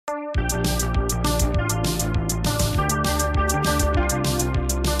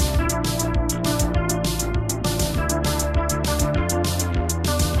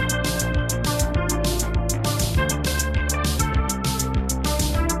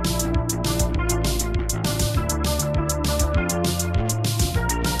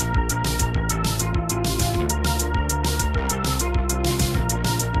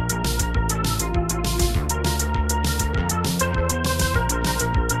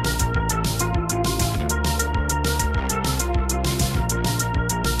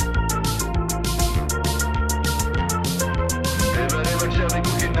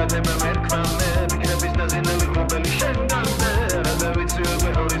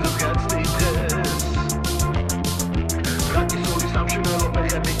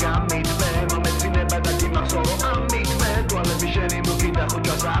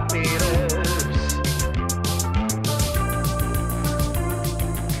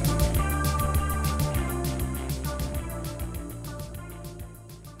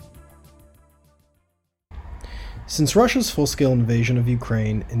Since Russia's full-scale invasion of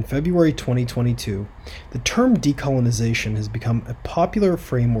Ukraine in February 2022, the term decolonization has become a popular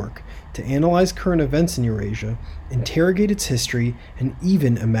framework to analyze current events in Eurasia, interrogate its history, and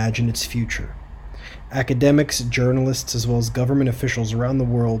even imagine its future. Academics, journalists, as well as government officials around the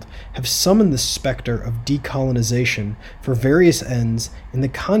world have summoned the specter of decolonization for various ends in the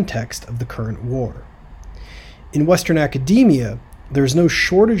context of the current war. In Western academia, there is no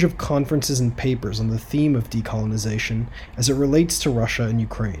shortage of conferences and papers on the theme of decolonization as it relates to Russia and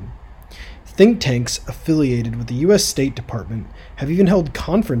Ukraine. Think tanks affiliated with the US State Department have even held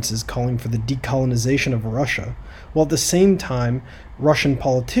conferences calling for the decolonization of Russia, while at the same time, Russian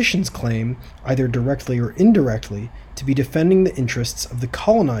politicians claim, either directly or indirectly, to be defending the interests of the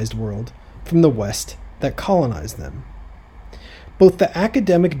colonized world from the West that colonized them. Both the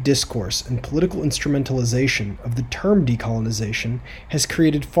academic discourse and political instrumentalization of the term decolonization has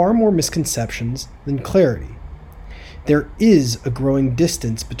created far more misconceptions than clarity. There is a growing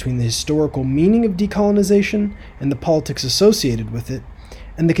distance between the historical meaning of decolonization and the politics associated with it,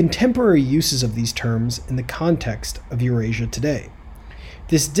 and the contemporary uses of these terms in the context of Eurasia today.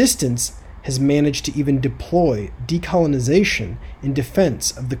 This distance has managed to even deploy decolonization in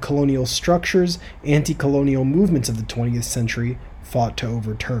defense of the colonial structures anti-colonial movements of the 20th century fought to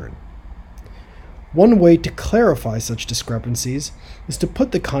overturn. One way to clarify such discrepancies is to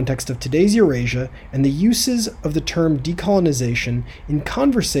put the context of today's Eurasia and the uses of the term decolonization in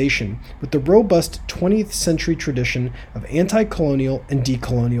conversation with the robust 20th century tradition of anti-colonial and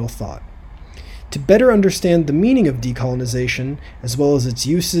decolonial thought. To better understand the meaning of decolonization, as well as its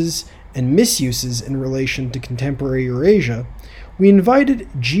uses and misuses in relation to contemporary Eurasia, we invited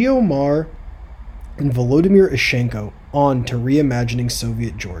Maher and Volodymyr Ishchenko on to Reimagining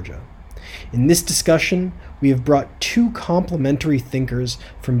Soviet Georgia. In this discussion, we have brought two complementary thinkers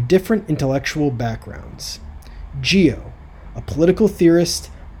from different intellectual backgrounds. Gio, a political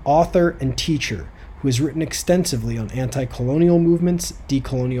theorist, author, and teacher who has written extensively on anti-colonial movements,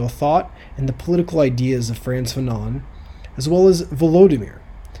 decolonial thought, and the political ideas of Frantz Fanon, as well as Volodymyr,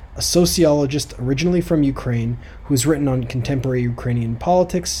 a sociologist originally from Ukraine who has written on contemporary Ukrainian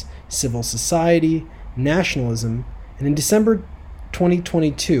politics, civil society, nationalism, and in December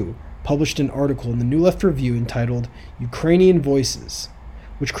 2022 published an article in the New Left Review entitled Ukrainian Voices,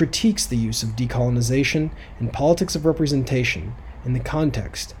 which critiques the use of decolonization and politics of representation in the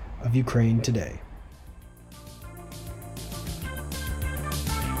context of Ukraine today.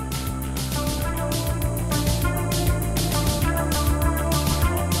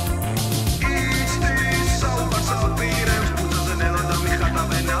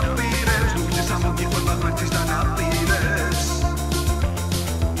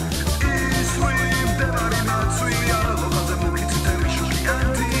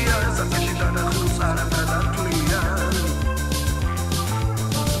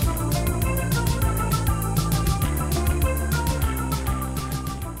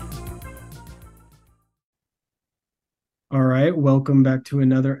 All right, welcome back to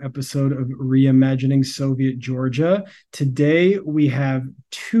another episode of Reimagining Soviet Georgia. Today we have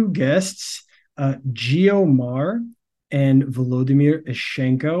two guests, Maher and Volodymyr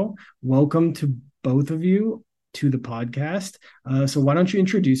Ishchenko. Welcome to both of you to the podcast. So why don't you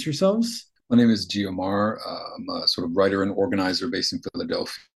introduce yourselves? My name is Maher. I'm a sort of writer and organizer based in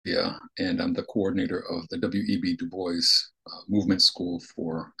Philadelphia, and I'm the coordinator of the W.E.B. Du Bois Movement School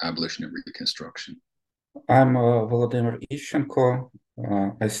for Abolition and Reconstruction. I'm Volodymyr Ishchenko.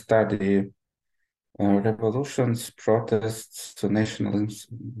 I study revolutions, protests,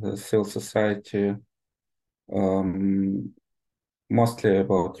 nationalism, civil society, mostly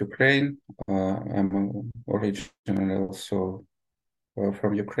about Ukraine. I'm originally also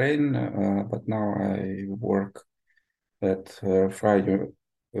from Ukraine, but now I work at Freie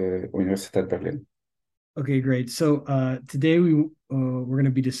Universität Berlin. Okay, great. So today we're going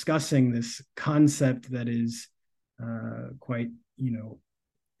to be discussing this concept that is quite,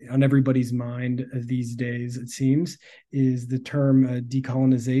 on everybody's mind these days, it seems, is the term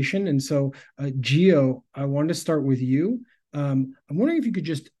decolonization. And so, Gio, I wanted to start with you. I'm wondering if you could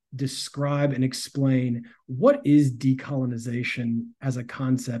just describe and explain what is decolonization as a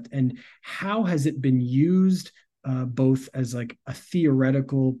concept and how has it been used both as like a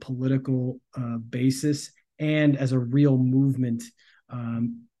theoretical political basis and as a real movement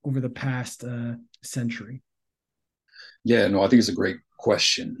over the past century? Yeah, no, I think it's a great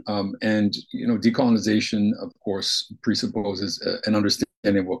question. And decolonization, of course, presupposes an understanding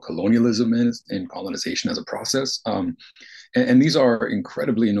of what colonialism is and colonization as a process. And these are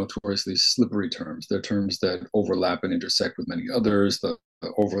incredibly and notoriously slippery terms. They're terms that overlap and intersect with many others. The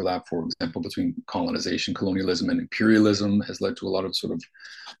overlap, for example, between colonization, colonialism, and imperialism has led to a lot of sort of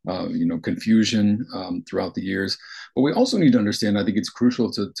confusion throughout the years. But we also need to understand, I think it's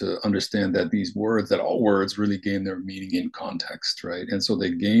crucial to understand that these words, that all words really gain their meaning in context, right? And so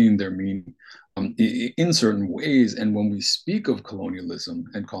they gain their meaning in certain ways. And when we speak of colonialism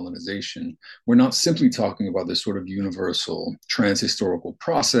and colonization, we're not simply talking about this sort of universal trans-historical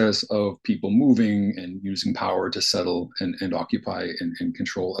process of people moving and using power to settle and occupy and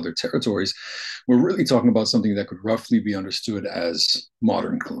control other territories. We're really talking about something that could roughly be understood as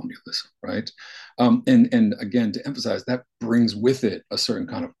modern colonialism, right? And again, to emphasize, that brings with it a certain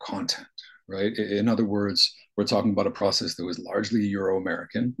kind of content, right? In other words, we're talking about a process that was largely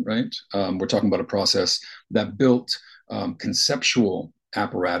Euro-American, right? We're talking about a process that built conceptual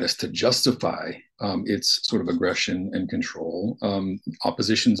apparatus to justify its sort of aggression and control,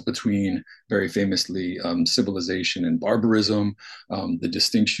 oppositions between, very famously, civilization and barbarism, the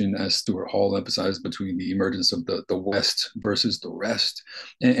distinction, as Stuart Hall emphasized, between the emergence of the West versus the rest.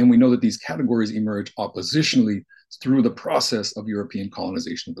 And we know that these categories emerge oppositionally through the process of European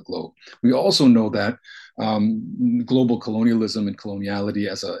colonization of the globe. We also know that global colonialism and coloniality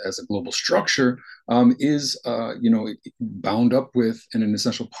as a global structure is bound up with and an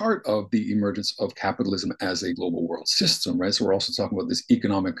essential part of the emergence of capitalism as a global world system, right? So we're also talking about this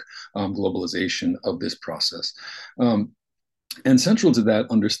economic globalization of this process. And central to that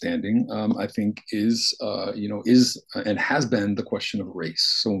understanding, I think, is and has been the question of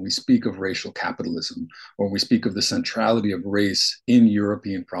race. So when we speak of racial capitalism, or when we speak of the centrality of race in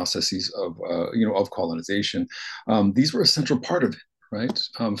European processes of colonization, these were a central part of it, right?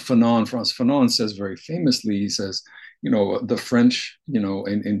 Frantz Fanon says very famously, he says, the French,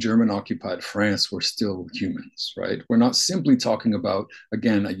 in German occupied France were still humans, right? We're not simply talking about,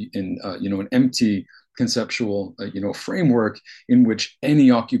 again, an empty conceptual framework in which any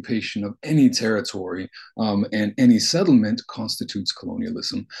occupation of any territory and any settlement constitutes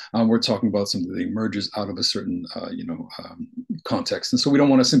colonialism. We're talking about something that emerges out of a certain context, and so we don't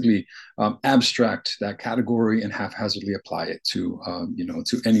want to simply abstract that category and haphazardly apply it to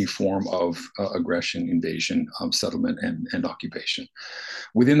any form of aggression, invasion, settlement, and occupation.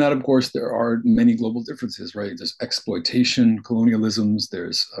 Within that, of course, there are many global differences, right? There's exploitation colonialisms,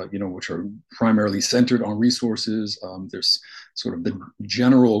 there's which are primarily centered on resources. There's sort of the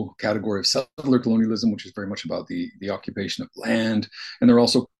general category of settler colonialism, which is very much about the occupation of land. And there are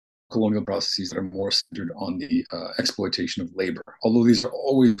also colonial processes that are more centered on the exploitation of labor, although these are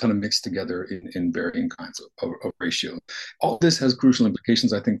always kind of mixed together in varying kinds of ratio. All this has crucial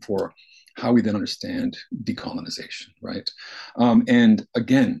implications, I think, for how we then understand decolonization, right? And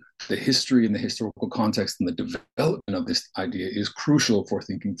again, the history and the historical context and the development of this idea is crucial for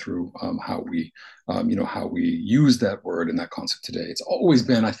thinking through how we use that word and that concept today. It's always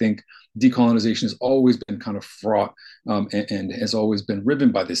been, I think, decolonization has always been kind of fraught and has always been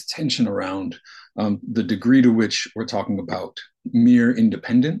riven by this tension around the degree to which we're talking about mere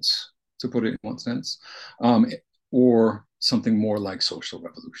independence, to put it in one sense, or something more like social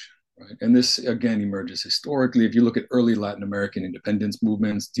revolution. Right. And this, again, emerges historically. If you look at early Latin American independence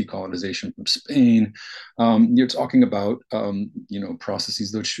movements, decolonization from Spain, you're talking about,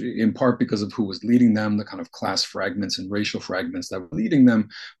 processes which, in part because of who was leading them, the kind of class fragments and racial fragments that were leading them,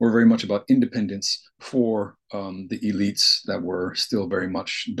 were very much about independence for the elites that were still very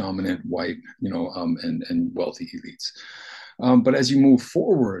much dominant, white, and wealthy elites. But as you move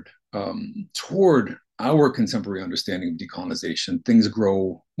forward toward our contemporary understanding of decolonization, things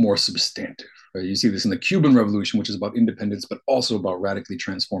grow more substantive. Right? You see this in the Cuban Revolution, which is about independence, but also about radically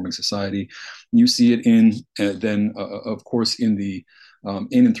transforming society. You see it of course, in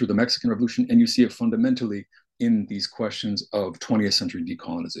and through the Mexican Revolution, and you see it fundamentally in these questions of 20th century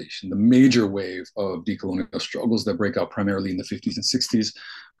decolonization, the major wave of decolonial struggles that break out primarily in the 50s and 60s,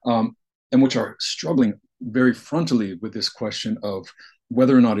 and which are struggling very frontally with this question of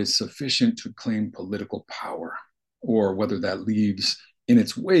whether or not it's sufficient to claim political power, or whether that leaves in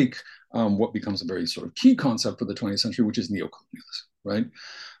its wake what becomes a very sort of key concept for the 20th century, which is neocolonialism, right?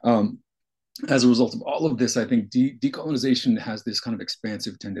 As a result of all of this, I think decolonization has this kind of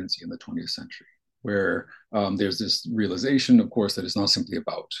expansive tendency in the 20th century, where there's this realization, of course, that it's not simply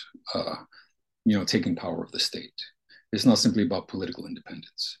about taking power of the state. It's not simply about political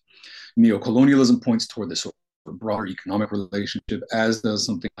independence. Neocolonialism points toward this sort of broader economic relationship, as does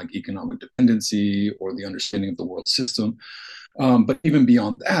something like economic dependency or the understanding of the world system. But even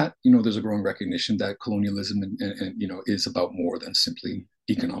beyond that, there's a growing recognition that colonialism is about more than simply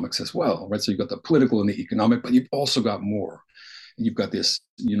economics as well, right? So you've got the political and the economic, but you've also got more. You've got this,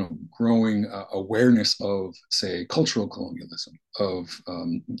 growing awareness of, say, cultural colonialism, of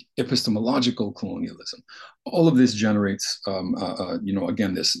epistemological colonialism. All of this generates,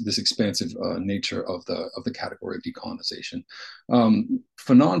 again, this expansive nature of the category of decolonization.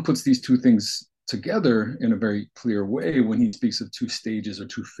 Fanon puts these two things together in a very clear way when he speaks of two stages or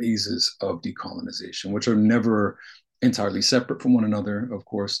two phases of decolonization, which are never entirely separate from one another, of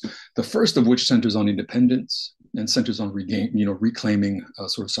course. The first of which centers on independence and centers on reclaiming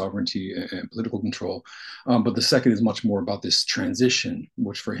sort of sovereignty and political control. But the second is much more about this transition,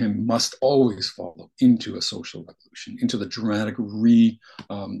 which for him must always follow into a social revolution, into the dramatic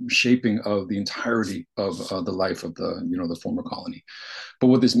reshaping of the entirety of the life of the former colony. But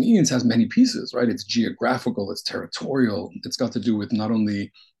what this means has many pieces, right? It's geographical, it's territorial. It's got to do with not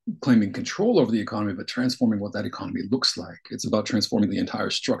only claiming control over the economy, but transforming what that economy looks like. It's about transforming the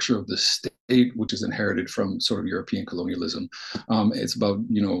entire structure of the state, which is inherited from sort of European colonialism. It's about,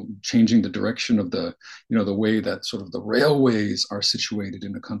 changing the direction of the way that sort of the railways are situated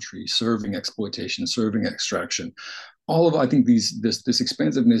in the country, serving exploitation, serving extraction. All of, I think, this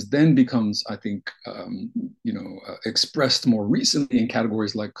expansiveness then becomes, I think, expressed more recently in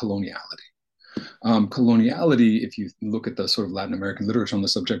categories like coloniality. Coloniality, if you look at the sort of Latin American literature on the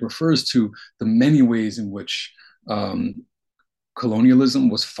subject, refers to the many ways in which colonialism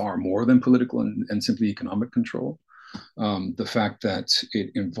was far more than political and simply economic control. The fact that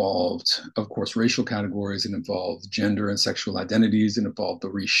it involved, of course, racial categories, it involved gender and sexual identities, it involved the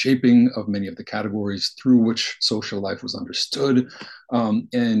reshaping of many of the categories through which social life was understood.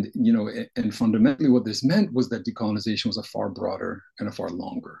 And fundamentally what this meant was that decolonization was a far broader and a far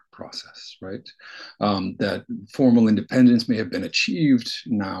longer process, right? That formal independence may have been achieved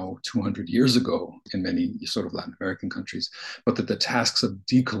now 200 years ago in many sort of Latin American countries, but that the tasks of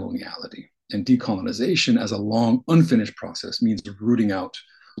decoloniality and decolonization as a long unfinished process means rooting out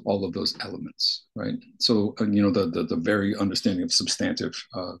all of those elements, right? So, the very understanding of substantive,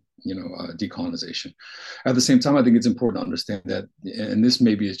 decolonization. At the same time, I think it's important to understand that, and this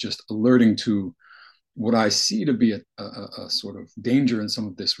maybe is just alerting to what I see to be a sort of danger in some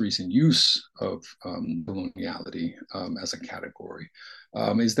of this recent use of coloniality as a category,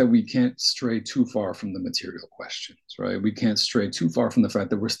 is that we can't stray too far from the material questions, right? We can't stray too far from the fact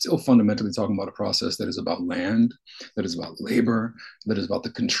that we're still fundamentally talking about a process that is about land, that is about labor, that is about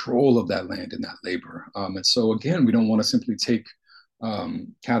the control of that land and that labor. And so again, we don't want to simply take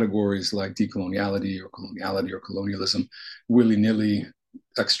categories like decoloniality or colonialism willy-nilly,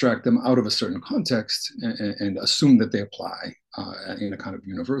 extract them out of a certain context and assume that they apply in a kind of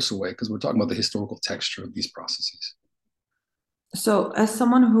universal way, because we're talking about the historical texture of these processes. So, as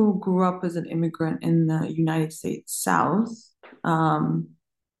someone who grew up as an immigrant in the United States South, the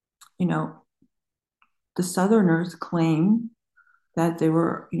Southerners claim that they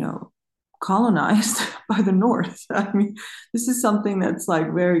were, colonized by the North. I mean, this is something that's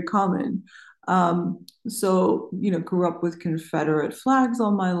like very common. Grew up with Confederate flags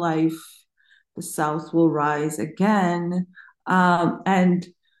all my life. The South will rise again. And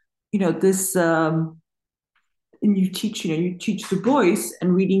you teach Du Bois,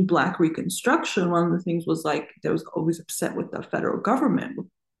 and reading Black Reconstruction, one of the things was like, there was always upset with the federal government,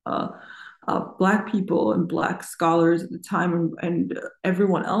 Black people and Black scholars at the time, and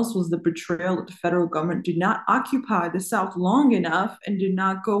everyone else, was the betrayal that the federal government did not occupy the South long enough and did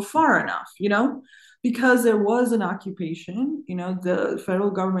not go far enough, because there was an occupation, the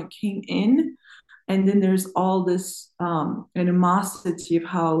federal government came in. And then there's all this animosity of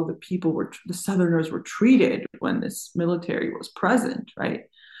how the Southerners were treated when this military was present, right?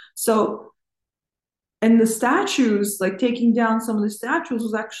 So, and the statues, like taking down some of the statues,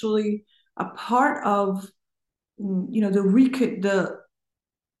 was actually a part of, the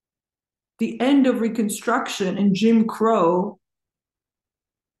end of Reconstruction and Jim Crow,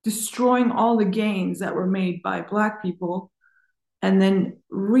 destroying all the gains that were made by Black people, and then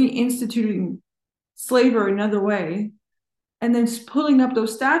reinstituting slavery another way, and then pulling up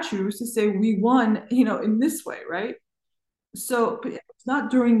those statues to say we won, in this way, right? So it's not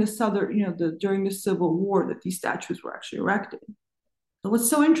during the during the Civil War that these statues were actually erected. So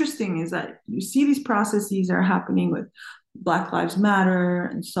what's so interesting is that you see these processes are happening with Black Lives Matter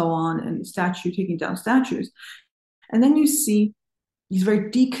and so on, and taking down statues, and then you see these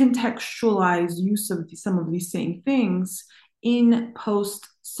very decontextualized use of some of these same things in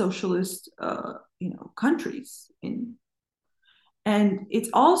post-socialist countries. And it's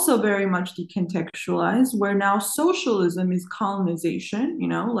also very much decontextualized, where now socialism is colonization,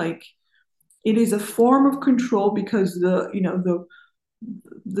 like it is a form of control, because the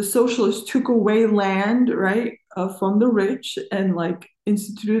the socialists took away land, right, from the rich and like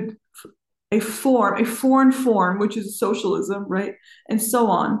instituted a foreign form, which is socialism, right, and so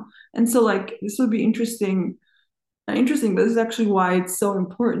on. And so, like, this would be interesting, but this is actually why it's so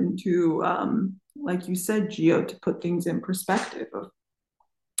important to, like you said, Gio, to put things in perspective of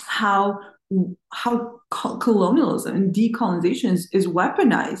how colonialism and decolonization is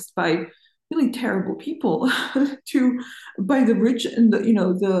weaponized by really terrible people to by the rich and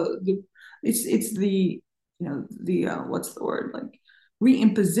the it's the the what's the word, like,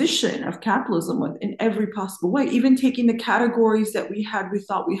 reimposition of capitalism in every possible way, even taking the categories that we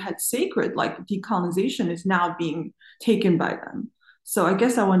thought we had sacred, like decolonization, is now being taken by them. So I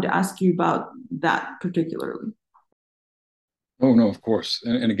guess I wanted to ask you about that particularly. Oh no, of course.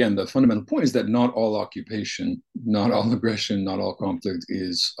 And again, the fundamental point is that not all occupation, not all aggression, not all conflict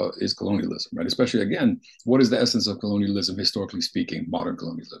is colonialism, right? Especially again, what is the essence of colonialism historically speaking? Modern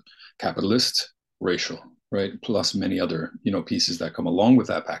colonialism, capitalist, racial, right? Plus many other pieces that come along with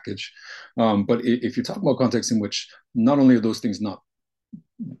that package. But if you talk about contexts in which not only are those things not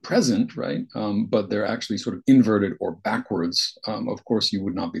present, right? But they're actually sort of inverted or backwards. Of course, you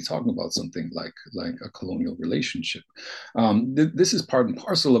would not be talking about something like a colonial relationship. This is part and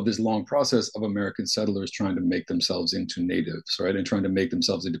parcel of this long process of American settlers trying to make themselves into natives, right, and trying to make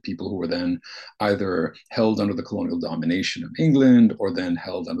themselves into people who were then either held under the colonial domination of England or then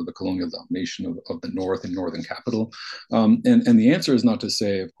held under the colonial domination of the North and Northern capital. And the answer is not to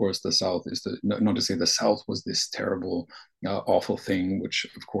say, of course, the South is not to say the South was this terrible awful thing, which,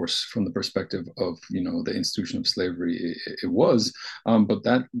 of course, from the perspective of the institution of slavery, it was. But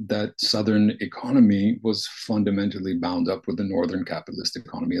that Southern economy was fundamentally bound up with the Northern capitalist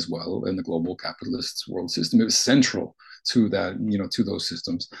economy as well, and the global capitalist world system. It was central to that, to those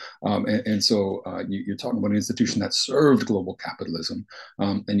systems. And so you're talking about an institution that served global capitalism,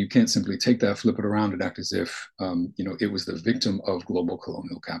 and you can't simply take that, flip it around, and act as if it was the victim of global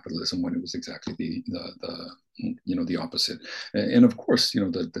colonial capitalism when it was exactly the opposite. And of course,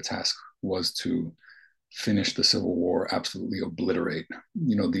 the task was to finish the Civil War, absolutely obliterate,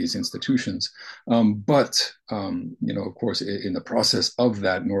 these institutions. Of course, in the process of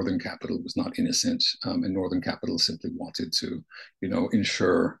that, Northern capital was not innocent, and Northern capital simply wanted to,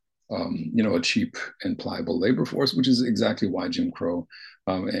 ensure, a cheap and pliable labor force, which is exactly why Jim Crow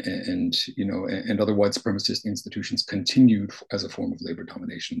and other white supremacist institutions continued as a form of labor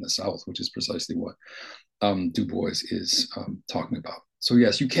domination in the South, which is precisely what Du Bois is talking about. So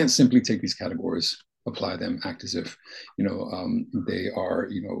yes, you can't simply take these categories, apply them, act as if they are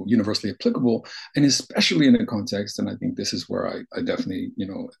universally applicable, and especially in a context. And I think this is where I definitely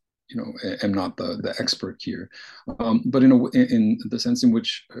am not the expert here, but in the sense in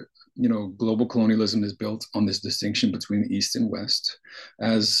which global colonialism is built on this distinction between the East and West,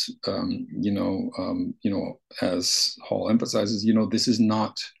 as as Hall emphasizes, this is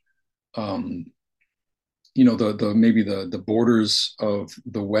not the maybe the borders of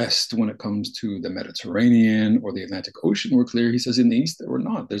the West when it comes to the Mediterranean or the Atlantic Ocean were clear. He says in the East there were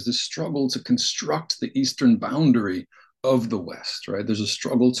not. There's this struggle to construct the eastern boundary of the West, right? There's a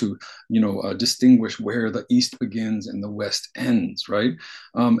struggle to distinguish where the East begins and the West ends, right?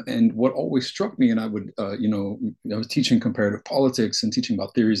 And what always struck me, and I was teaching comparative politics and teaching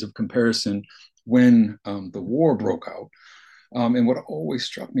about theories of comparison when the war broke out. And what always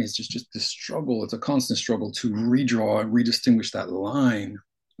struck me is just this struggle. It's a constant struggle to redraw and redistinguish that line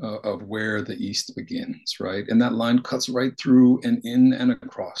of where the East begins, right? And that line cuts right through and in and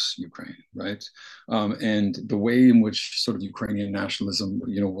across Ukraine, right? And the way in which sort of Ukrainian nationalism,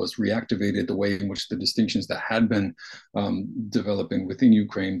 was reactivated, the way in which the distinctions that had been developing within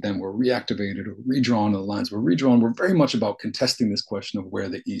Ukraine then were reactivated or redrawn, the lines were redrawn, were very much about contesting this question of where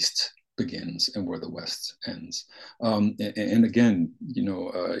the East begins and where the West ends. And again,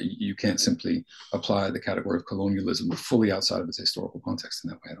 you can't simply apply the category of colonialism fully outside of its historical context in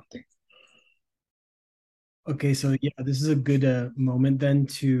that way, I don't think. Okay, so yeah, this is a good moment then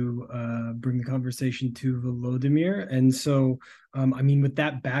to bring the conversation to Volodymyr. And so, with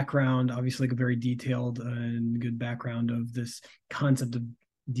that background, obviously like a very detailed and good background of this concept of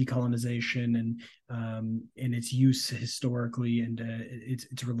decolonization and its use historically and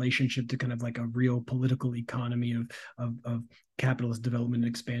its relationship to kind of like a real political economy of capitalist development and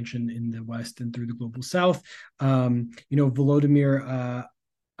expansion in the West and through the global South. Volodymyr,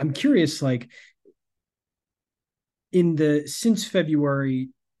 I'm curious, like since February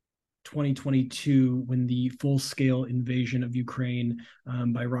 2022, when the full-scale invasion of Ukraine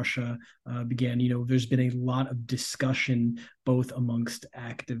by Russia began, there's been a lot of discussion both amongst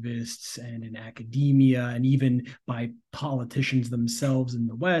activists and in academia, and even by politicians themselves in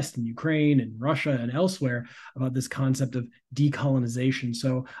the West, in Ukraine and Russia and elsewhere, about this concept of decolonization.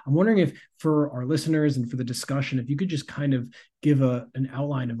 So I'm wondering if, for our listeners and for the discussion, if you could just kind of give an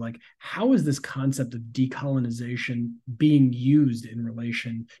outline of like, how is this concept of decolonization being used in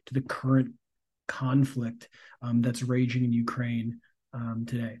relation to the current conflict that's raging in Ukraine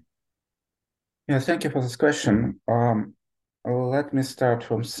today? Yeah, thank you for this question. Let me start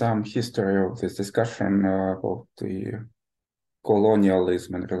from some history of this discussion about the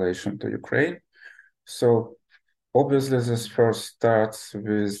colonialism in relation to Ukraine. So obviously this first starts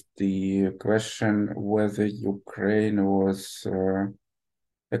with the question whether Ukraine was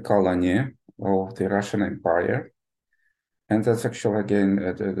a colony of the Russian Empire. And that's actually, again,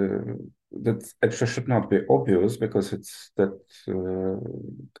 that actually should not be obvious, because it's that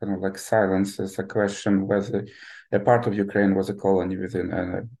kind of like silences a question whether a part of Ukraine was a colony within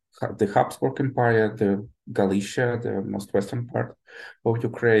the Habsburg Empire, the Galicia, the most western part of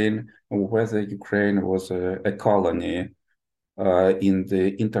Ukraine, or whether Ukraine was a colony in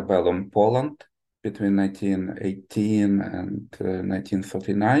the interbellum Poland between 1918 and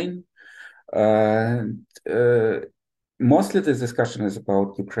 1939. Mostly this discussion is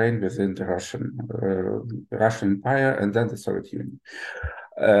about Ukraine within the Russian Empire and then the Soviet Union.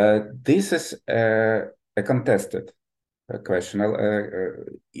 This is a contested question,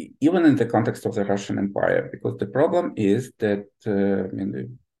 even in the context of the Russian Empire, because the problem is that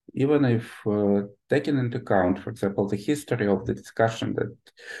even if taken into account, for example, the history of the discussion that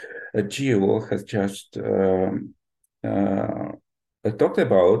Gio has just talked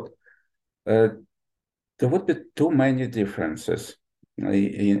about, there would be too many differences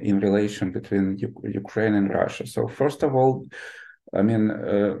in relation between Ukraine and Russia. So first of all, I mean,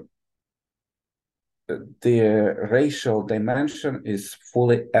 the racial dimension is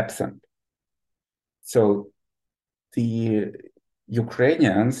fully absent. So the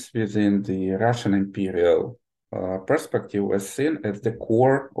Ukrainians within the Russian imperial perspective were seen as the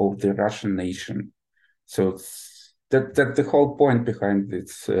core of the Russian nation. So that's the whole point behind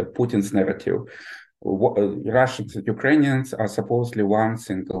this Putin's narrative. Russians and Ukrainians are supposedly one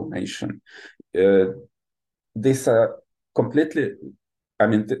single nation. These are completely, I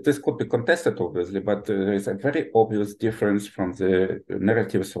mean, this could be contested, obviously, but there is a very obvious difference from the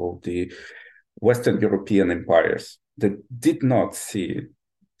narratives of the Western European empires that did not see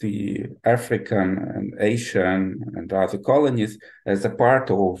the African and Asian and other colonies as a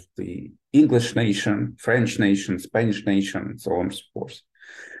part of the English nation, French nation, Spanish nation, and so on and so forth.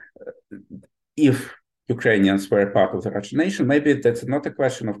 If Ukrainians were a part of the Russian nation, maybe that's not a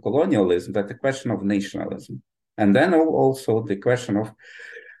question of colonialism, but a question of nationalism. And then also the question of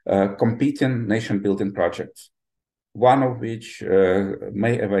competing nation-building projects, one of which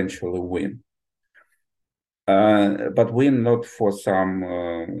may eventually win. But win not for some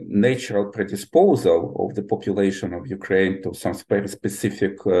natural predisposal of the population of Ukraine to some very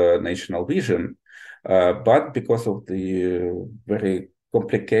specific national vision, but because of the very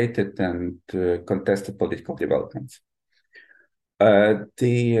complicated and contested political developments.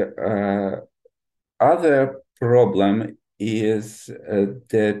 The other problem is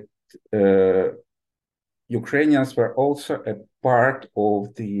that Ukrainians were also a part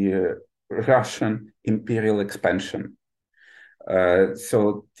of the Russian imperial expansion.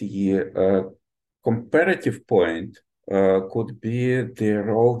 So the comparative point could be the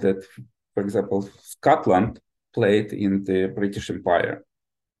role that, for example, Scotland played in the British Empire.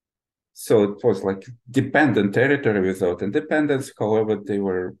 So it was like dependent territory without independence, however, they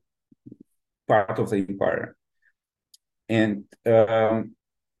were part of the empire. And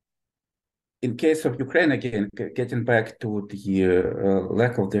in case of Ukraine, again, getting back to the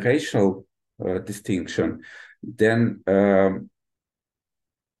lack of the racial distinction, then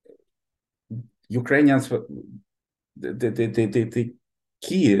Ukrainians, the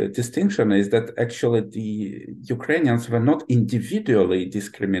key distinction is that actually the Ukrainians were not individually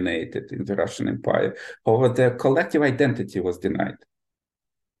discriminated in the Russian Empire. However, their collective identity was denied.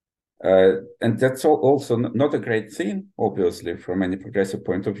 And that's also not a great thing, obviously, from any progressive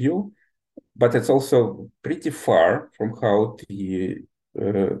point of view, but it's also pretty far from how the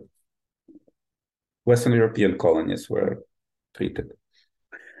Western European colonies were treated.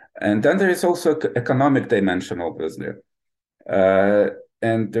 And then there is also economic dimension, obviously.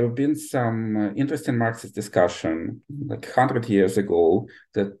 And there have been some interesting Marxist discussion like 100 years ago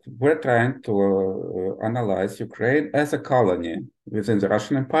that were trying to analyze Ukraine as a colony within the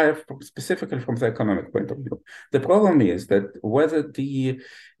Russian Empire, specifically from the economic point of view. The problem is that whether the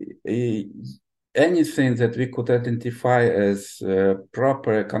anything that we could identify as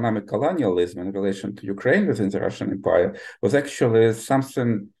proper economic colonialism in relation to Ukraine within the Russian Empire was actually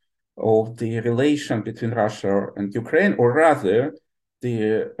something of the relation between Russia and Ukraine, or rather,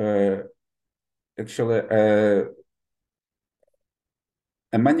 the actually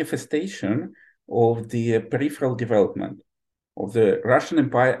a manifestation of the peripheral development of the Russian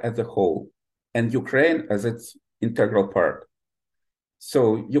Empire as a whole and Ukraine as its integral part.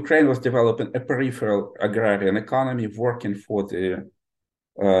 So Ukraine was developing a peripheral agrarian economy, working for the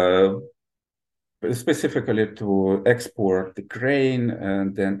specifically to export the grain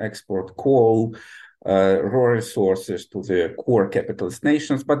and then export coal, raw resources to the core capitalist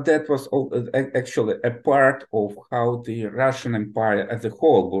nations. But that was actually a part of how the Russian Empire as a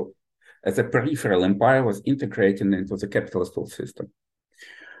whole, as a peripheral empire, was integrating into the capitalist whole system.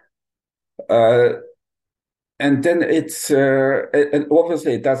 And then and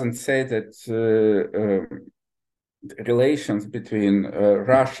obviously it doesn't say that relations between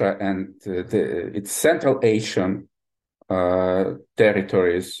Russia and its Central Asian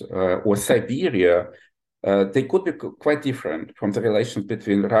territories or Siberia, they could be quite different from the relations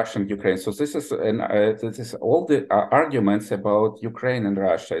between Russia and Ukraine. So this is all the arguments about Ukraine and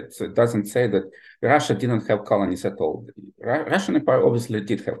Russia. It doesn't say that Russia didn't have colonies at all. Russian Empire obviously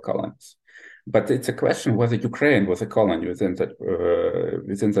did have colonies, but it's a question whether Ukraine was a colony within that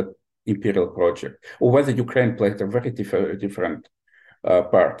imperial project, or whether Ukraine played a very different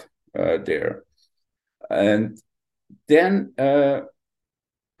part there. And then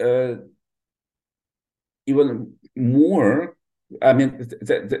even more, I mean,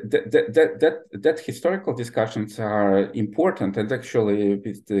 that historical discussions are important, and actually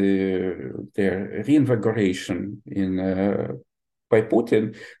with their reinvigoration by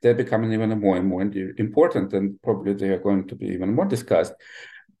Putin, they're becoming even more and more important, and probably they are going to be even more discussed.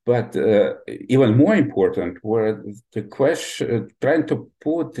 But even more important were the question, trying to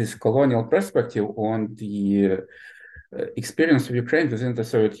put this colonial perspective on the experience of Ukraine within the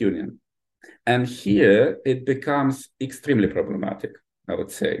Soviet Union. And here it becomes extremely problematic, I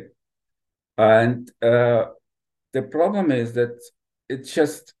would say. And the problem is that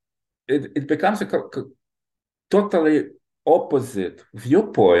it becomes a totally opposite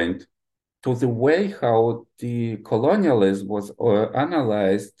viewpoint to the way how the colonialism was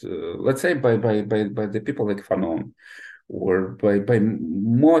analyzed, let's say by the people like Fanon, or by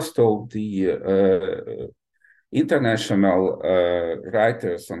most of the international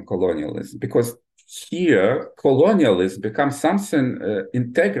writers on colonialism, because here colonialism becomes something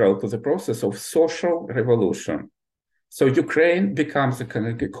integral to the process of social revolution. So Ukraine becomes a kind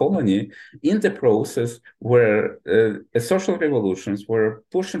of a colony in the process where social revolutions were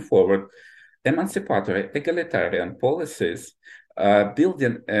pushing forward emancipatory, egalitarian policies,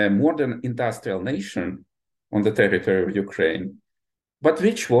 building a modern industrial nation on the territory of Ukraine, but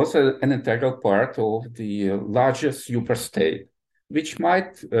which was an integral part of the larger superstate, which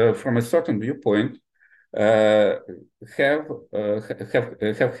might, from a certain viewpoint, have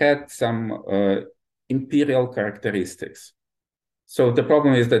had some imperial characteristics. So the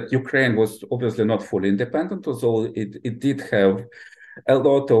problem is that Ukraine was obviously not fully independent, although it did have a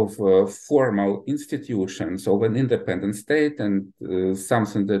lot of formal institutions of an independent state, and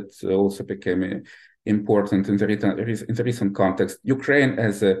something that also became important in the recent context. Ukraine,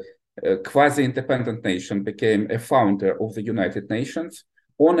 as a quasi-independent nation, became a founder of the United Nations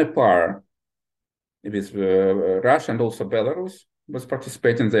on a par with Russia, and also Belarus was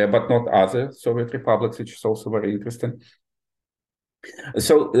participating there, but not other Soviet republics, which is also very interesting.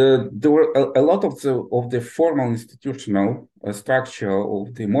 So there were a lot of the formal institutional structure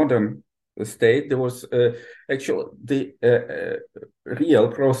of the modern state. There was actually the real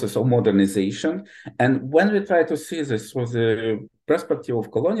process of modernization. And when we try to see this through the perspective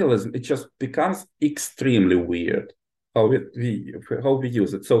of colonialism, it just becomes extremely weird how we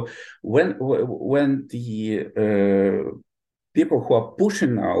use it. So when the people who are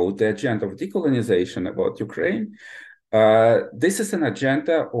pushing now the agenda of decolonization about Ukraine, this is an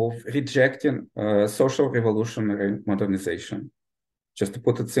agenda of rejecting social revolutionary modernization, just to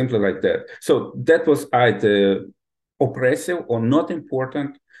put it simply like that. So that was either oppressive or not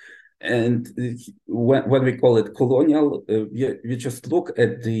important. And when we call it colonial, we just look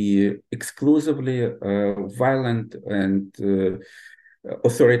at the exclusively violent and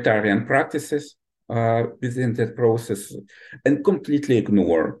authoritarian practices within that process, and completely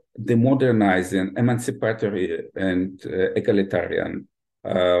ignore the modernizing, emancipatory, and egalitarian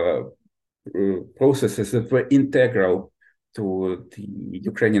processes that were integral to the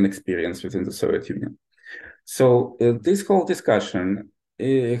Ukrainian experience within the Soviet Union. So this whole discussion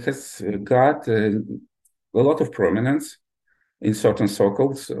has got a lot of prominence in certain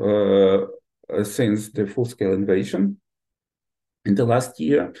circles since the full-scale invasion in the last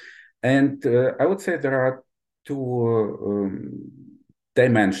year. And I would say there are two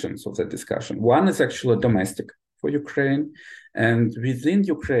dimensions of the discussion. One is actually domestic for Ukraine, and within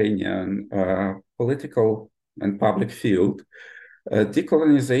Ukrainian political and public field,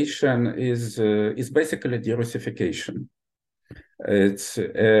 decolonization is basically de-Russification. It's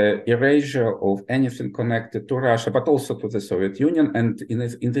erasure of anything connected to Russia, but also to the Soviet Union. And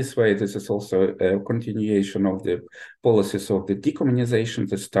in this way, this is also a continuation of the policies of the decommunization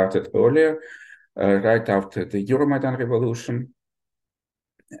that started earlier, right after the Euromaidan revolution.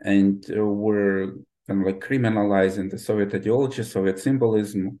 And were kind of like criminalizing the Soviet ideology, Soviet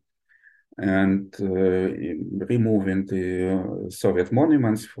symbolism, and removing the Soviet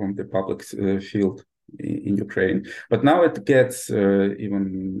monuments from the public field in Ukraine. But now it gets even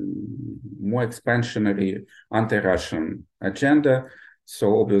more expansionary anti-Russian agenda.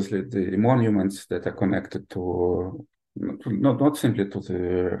 So obviously the monuments that are connected to not simply to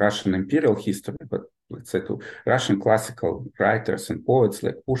the Russian imperial history, but let's say to Russian classical writers and poets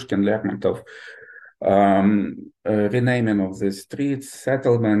like Pushkin, Lermontov, renaming of the streets,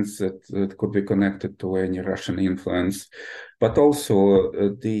 settlements that could be connected to any Russian influence, but also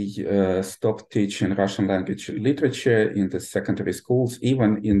the stop teaching Russian language and literature in the secondary schools,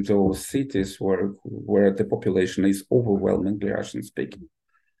 even in those cities where the population is overwhelmingly Russian speaking,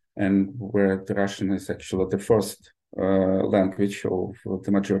 and where the Russian is actually the first language of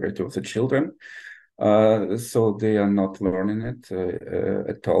the majority of the children. So they are not learning it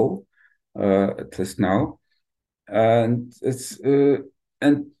at all. At least now, and it's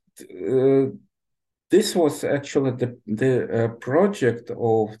this was actually the project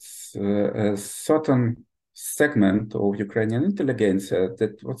of a certain segment of Ukrainian intelligentsia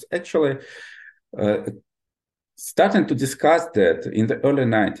that was actually starting to discuss that in the early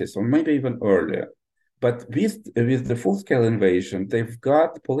 90s, or maybe even earlier. But with the full-scale invasion, they've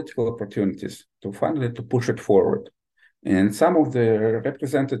got political opportunities to finally to push it forward. And some of the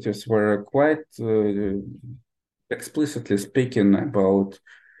representatives were quite explicitly speaking about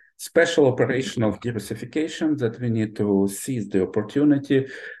special operation of de-Russification, that we need to seize the opportunity.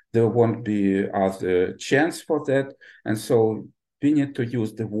 There won't be other chance for that. And so we need to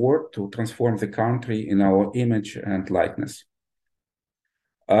use the war to transform the country in our image and likeness.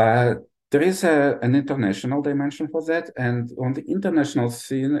 There is an international dimension for that, and on the international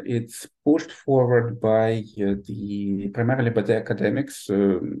scene, it's pushed forward by primarily by the academics,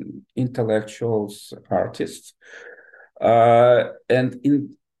 intellectuals, artists, and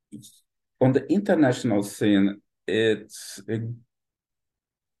on the international scene, it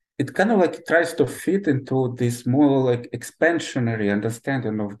kind of like tries to fit into this more like expansionary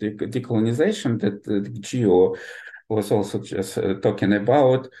understanding of the decolonization that Gio was also just talking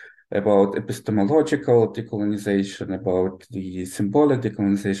about epistemological decolonization, about the symbolic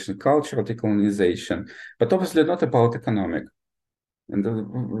decolonization, cultural decolonization, but obviously not about economic. And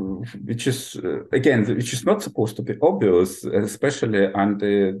which is not supposed to be obvious, especially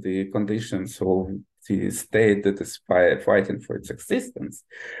under the conditions of the state that is fighting for its existence,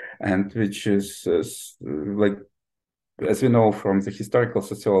 and which is like, as we know from the historical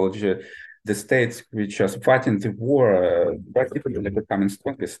sociology, the states which are fighting the war particularly becoming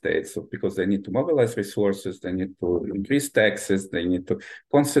stronger states, because they need to mobilize resources, they need to increase taxes, they need to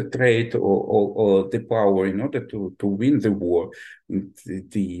concentrate all the power in order to win the war.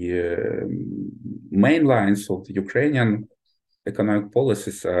 The main lines of the Ukrainian economic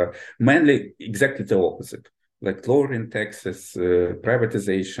policies are mainly exactly the opposite, like lowering taxes,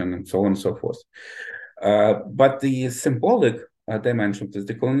 privatization, and so on and so forth. But the symbolic dimension of this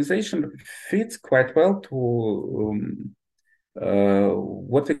decolonization fits quite well to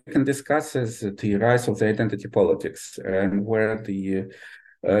what we can discuss as the rise of the identity politics, and where the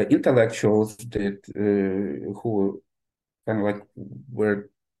intellectuals who kind of like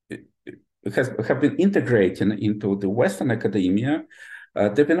have been integrating into the Western academia,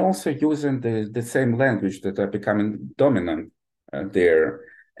 they've been also using the same language that are becoming dominant there.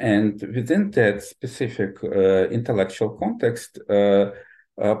 And within that specific intellectual context,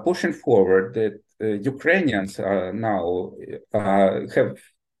 pushing forward that Ukrainians now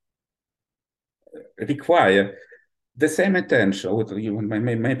require the same attention, or even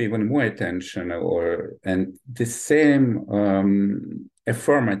maybe even more attention, and the same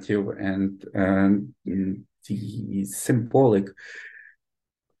affirmative and the symbolic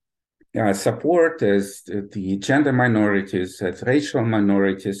support as the gender minorities, as racial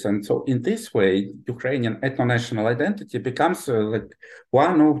minorities. And so in this way, Ukrainian ethno-national identity becomes like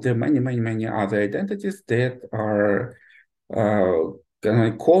one of the many other identities that are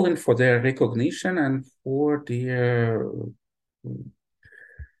calling for their recognition and for their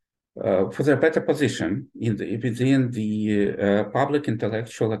better position within the public,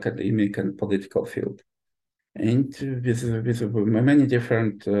 intellectual, academic, and political field, and with many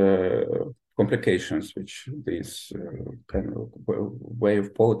different complications which this kind of way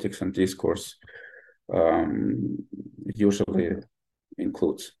of politics and discourse usually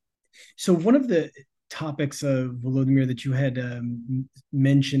includes. So one of the topics of Volodymyr that you had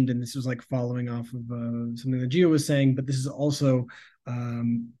mentioned, and this was like following off of something that Gio was saying, but this is also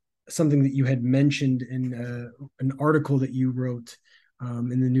something that you had mentioned in an article that you wrote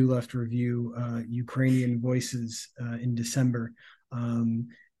in the New Left Review, Ukrainian Voices, in December.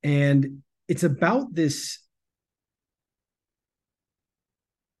 And it's about this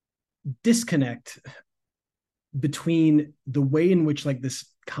disconnect between the way in which like this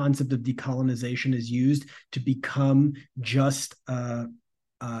concept of decolonization is used to become just a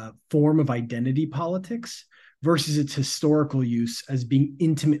form of identity politics versus its historical use as being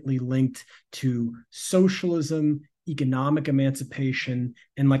intimately linked to socialism, economic emancipation,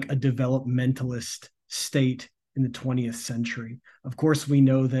 and like a developmentalist state in the 20th century. Of course, we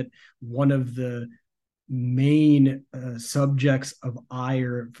know that one of the main subjects of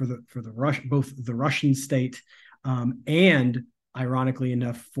ire for both the Russian state and, ironically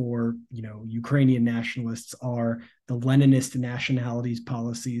enough, for Ukrainian nationalists are the Leninist nationalities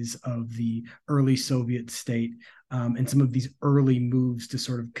policies of the early Soviet state, and some of these early moves to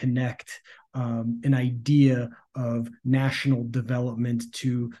sort of connect an idea of national development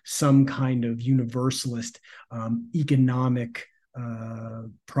to some kind of universalist economic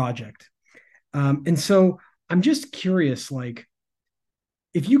project. And so I'm just curious, like,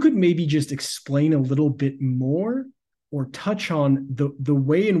 if you could maybe just explain a little bit more or touch on the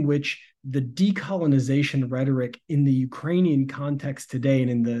way in which the decolonization rhetoric in the Ukrainian context today and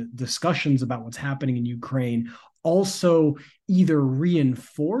in the discussions about what's happening in Ukraine also either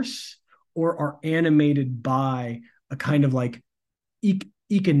reinforce or are animated by a kind of like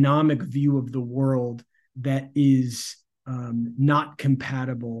economic view of the world that is not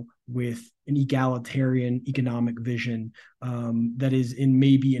compatible with an egalitarian economic vision that is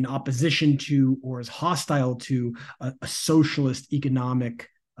maybe in opposition to or is hostile to a socialist economic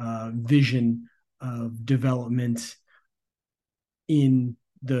vision of development in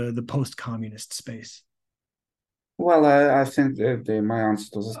the post-communist space? Well, I think that my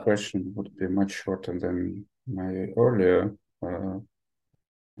answer to this question would be much shorter than my earlier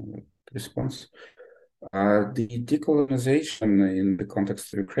response. The decolonization in the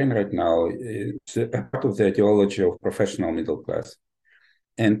context of Ukraine right now is a part of the ideology of professional middle class.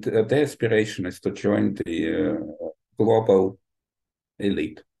 And their aspiration is to join the global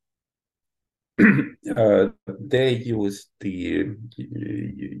elite. They use the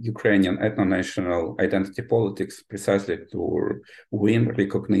Ukrainian ethno-national identity politics precisely to win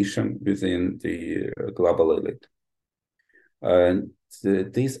recognition within the global elite.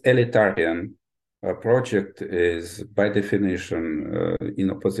 This elitarian project is by definition in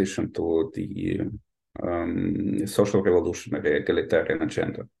opposition to the social revolutionary egalitarian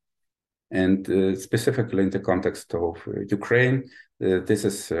agenda. And specifically in the context of Ukraine, this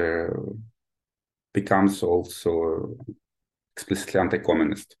is becomes also explicitly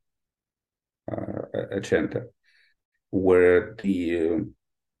anti-communist agenda, where the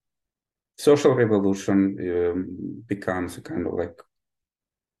social revolution becomes a kind of like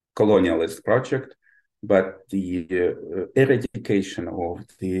colonialist project, but the eradication of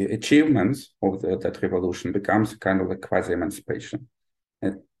the achievements of that revolution becomes kind of like quasi-emancipation.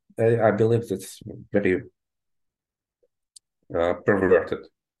 And I believe that's very perverted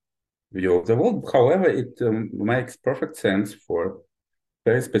view of the world. However, it makes perfect sense for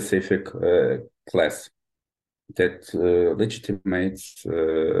very specific class that legitimates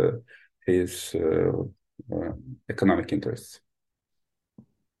his economic interests.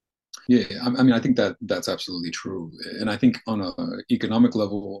 Yeah, I mean, I think that's absolutely true, and I think on an economic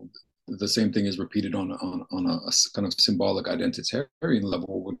level, the same thing is repeated on a kind of symbolic identitarian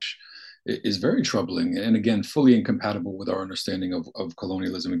level, which is very troubling, and again, fully incompatible with our understanding of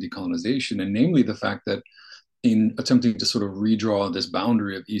colonialism and decolonization, and namely the fact that in attempting to sort of redraw this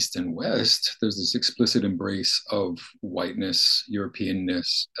boundary of East and West, there's this explicit embrace of whiteness,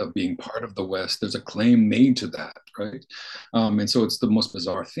 Europeanness, of being part of the West. There's a claim made to that, right? And so it's the most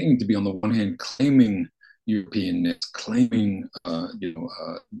bizarre thing to be, on the one hand, claiming Europeanness, claiming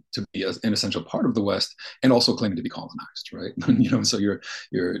to be an essential part of the West, and also claiming to be colonized, right? So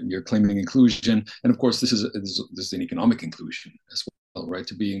you're claiming inclusion, and of course this is an economic inclusion as well, right?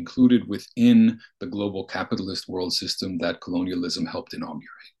 To be included within the global capitalist world system that colonialism helped inaugurate.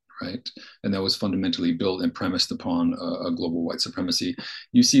 Right. And that was fundamentally built and premised upon a global white supremacy.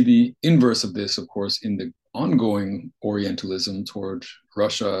 You see the inverse of this, of course, in the ongoing Orientalism toward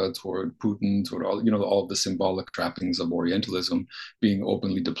Russia, toward Putin, toward all of the symbolic trappings of Orientalism being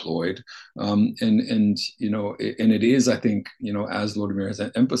openly deployed. And it is, I think, as Volodymyr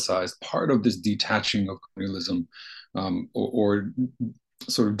has emphasized, part of this detaching of colonialism or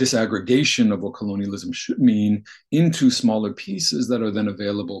sort of disaggregation of what colonialism should mean into smaller pieces that are then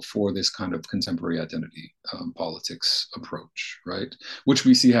available for this kind of contemporary identity politics approach, right? Which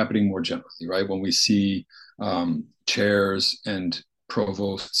we see happening more generally, right? When we see chairs and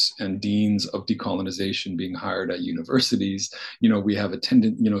provosts and deans of decolonization being hired at universities, we have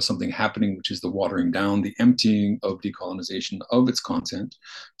something happening, which is the watering down, the emptying of decolonization of its content,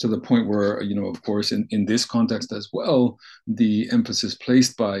 to the point where, of course, in this context as well, the emphasis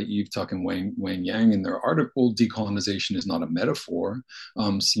placed by Eve Tuck and Wang Yang in their article, decolonization is not a metaphor,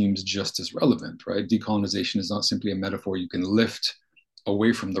 seems just as relevant, right? Decolonization is not simply a metaphor you can lift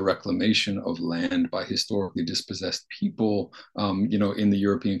away from the reclamation of land by historically dispossessed people, in the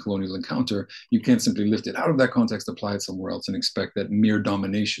European colonial encounter. You can't simply lift it out of that context, apply it somewhere else, and expect that mere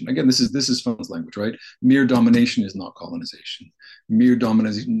domination. Again, this is Fanon language, right? Mere domination is not colonization. Mere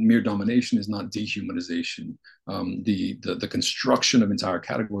domination is not dehumanization. The construction of entire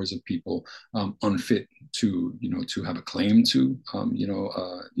categories of people unfit to have a claim to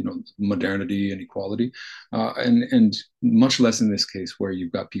modernity and equality, and much less in this case where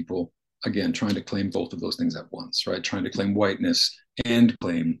you've got people again trying to claim both of those things at once, right? Trying to claim whiteness and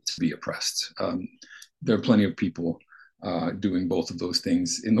claim to be oppressed. There are plenty of people doing both of those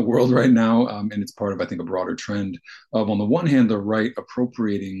things in the world right now, and it's part of, I think, a broader trend of, on the one hand, the right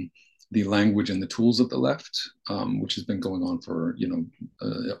appropriating the language and the tools of the left, which has been going on for,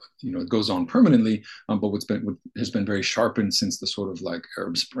 it goes on permanently, but what has been very sharpened since the sort of like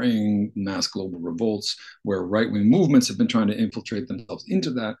Arab Spring, mass global revolts, where right-wing movements have been trying to infiltrate themselves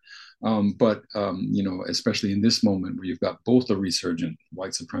into that. But especially in this moment where you've got both the resurgent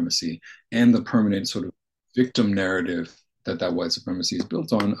white supremacy and the permanent sort of victim narrative that white supremacy is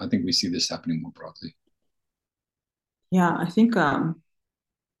built on, I think we see this happening more broadly. Yeah, I think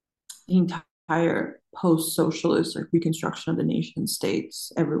the entire post-socialist reconstruction of the nation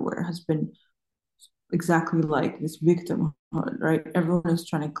states everywhere has been exactly like this victimhood, right? Everyone is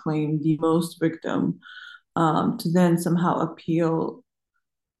trying to claim the most victim to then somehow appeal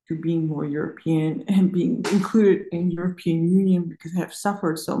to being more European and being included in European Union because they have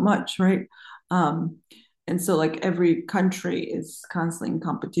suffered so much, right? And so like every country is constantly in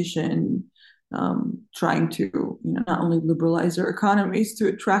competition, trying to not only liberalize their economies to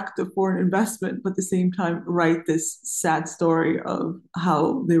attract the foreign investment, but at the same time write this sad story of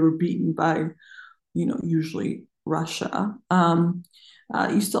how they were beaten by, usually Russia.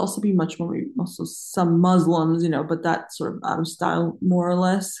 It used to also be much more, also some Muslims, but that's sort of out of style more or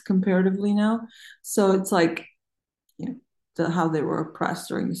less comparatively now. So it's like, how they were oppressed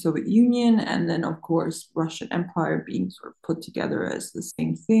during the Soviet Union, and then of course Russian Empire being sort of put together as the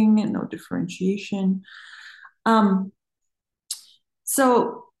same thing and no differentiation.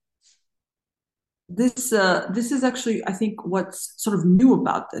 So this is actually, I think, what's sort of new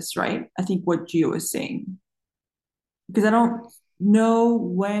about this, right? I think what Gio is saying, because I don't know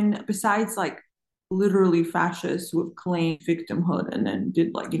when, besides like literally fascists who have claimed victimhood and then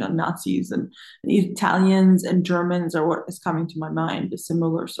did like Nazis and Italians and Germans are what is coming to my mind, a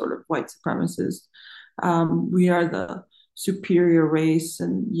similar sort of white supremacist. We are the superior race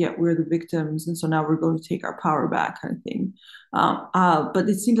and yet we're the victims, and so now we're going to take our power back, kind of thing. But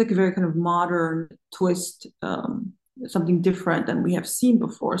it seems like a very kind of modern twist, something different than we have seen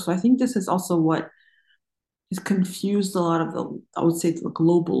before. So I think this is also what has confused a lot of the, I would say, the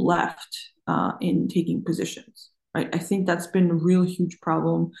global left in taking positions, right? I think that's been a real huge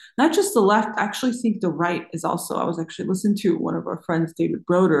problem. Not just the left, I actually think the right is also, I was actually listening to one of our friends, David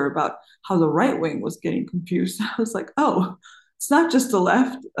Broder, about how the right wing was getting confused. I was like, oh, it's not just the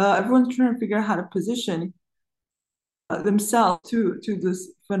left. Everyone's trying to figure out how to position themselves to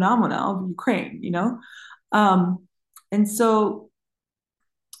this phenomena of Ukraine, and so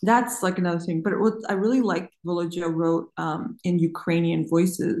that's like another thing. But what I really liked Volodya wrote in Ukrainian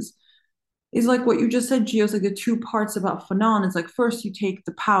Voices is like what you just said, Gio, is like the two parts about Fanon. It's like first you take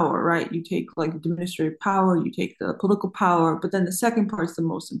the power, right? You take like administrative power, you take the political power, but then the second part is the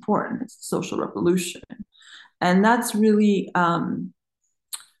most important. It's the social revolution. And that's really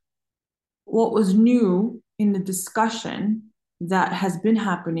what was new in the discussion that has been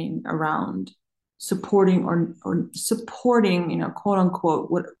happening around supporting or supporting, quote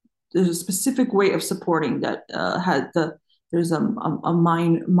unquote, what there's a specific way of supporting that there's a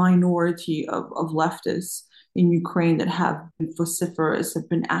minority of leftists in Ukraine that have been vociferous, have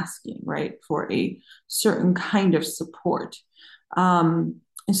been asking, right, for a certain kind of support, a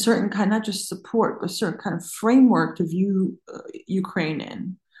certain kind, not just support, but a certain kind of framework to view Ukraine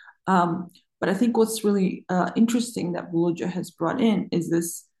in. But I think what's really interesting that Volodya has brought in is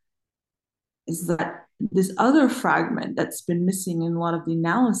that this other fragment that's been missing in a lot of the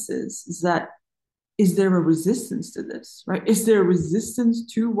analysis is that, is there a resistance to this, right? Is there a resistance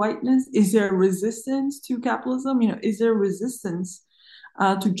to whiteness? Is there a resistance to capitalism? Is there a resistance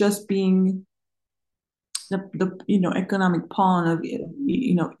to just being the economic pawn of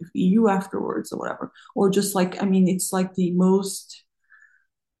EU afterwards or whatever, or just like, I mean, it's like the most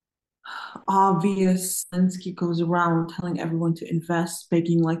obvious. Zelensky goes around telling everyone to invest,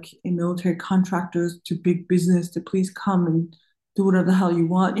 begging like military contractors to big business to please come and do whatever the hell you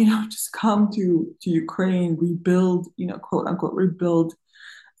want, just come to Ukraine, rebuild, quote unquote rebuild.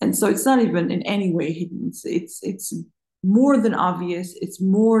 And so it's not even in any way hidden. It's more than obvious. It's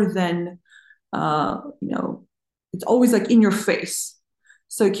more than it's always like in your face.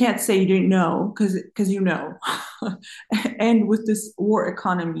 So you can't say you didn't know because you know. And with this war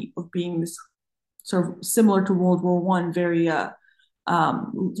economy of being this sort of similar to World War One, very sort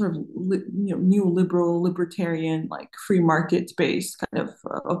of neoliberal, libertarian, like free market based kind of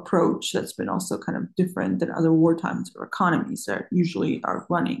approach that's been also kind of different than other wartime sort of economies that usually are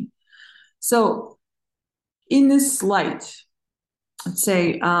running. So in this light, let's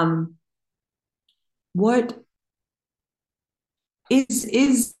say what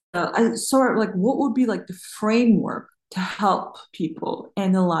is sort of like, what would be like the framework to help people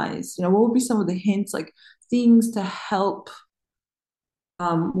analyze, what would be some of the hints, like things to help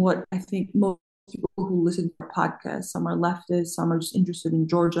what I think most people who listen to our podcast, some are leftists, some are just interested in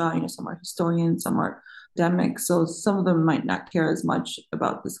Georgia, some are historians, some are academics, so some of them might not care as much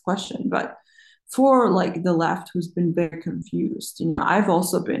about this question. But for like the left who's been very confused, I've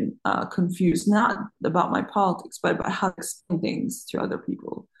also been confused, not about my politics, but about how to explain things to other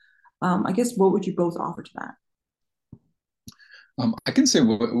people. I guess, what would you both offer to that? I can say,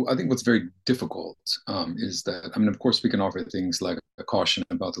 I think what's very difficult is that, I mean, of course, we can offer things like a caution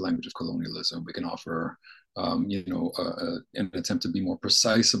about the language of colonialism. We can offer, an attempt to be more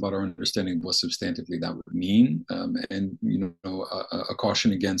precise about our understanding of what substantively that would mean, and a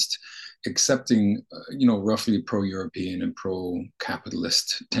caution against accepting, roughly pro-European and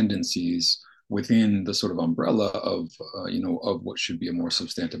pro-capitalist tendencies within the sort of umbrella of, of what should be a more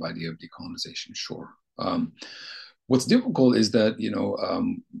substantive idea of decolonization. Sure. What's difficult is that,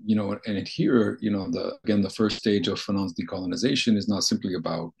 and here, the first stage of Fanon's decolonization is not simply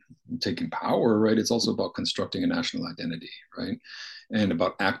about taking power, right? It's also about constructing a national identity, right? And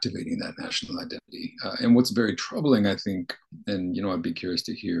about activating that national identity. And what's very troubling, I think, and, I'd be curious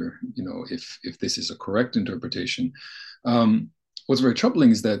to hear, if this is a correct interpretation. What's very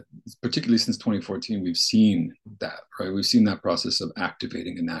troubling is that, particularly since 2014, we've seen that, right? We've seen that process of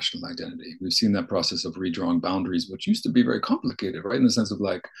activating a national identity. We've seen that process of redrawing boundaries, which used to be very complicated, right? In the sense of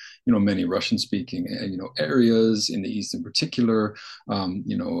like, many Russian-speaking, areas in the East in particular,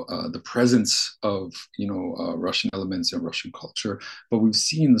 the presence of, Russian elements in Russian culture. But we've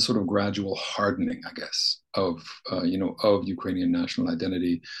seen the sort of gradual hardening, I guess, of Ukrainian national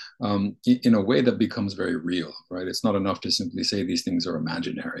identity in a way that becomes very real, right? It's not enough to simply say these things are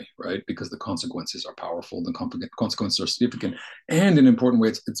imaginary, right? Because the consequences are powerful, the consequences are significant, and in an important way,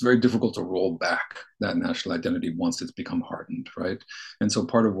 it's very difficult to roll back that national identity once it's become hardened, right? And so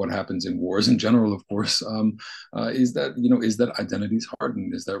part of what happens in wars in general, of course, is that identities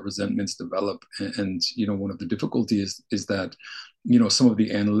harden, is that resentments develop, and one of the difficulties is that some of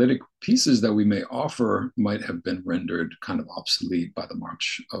the analytic pieces that we may offer might have been rendered kind of obsolete by the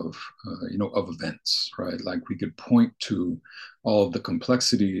march of events, right? Like we could point to all of the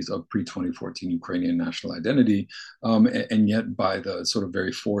complexities of pre-2014 Ukrainian national identity, and yet by the sort of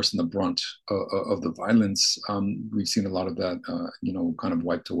very force and the brunt of the violence, we've seen a lot of that, kind of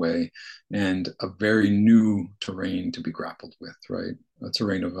wiped away, and a very new terrain to be grappled with, right? A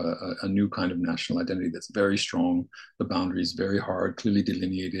terrain of a new kind of national identity that's very strong, the boundaries very hard, clearly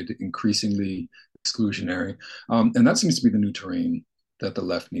delineated, increasingly exclusionary. And that seems to be the new terrain that the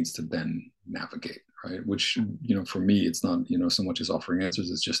left needs to then navigate, right? Which, for me, it's not, so much as offering answers,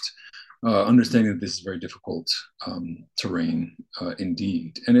 it's just understanding that this is very difficult terrain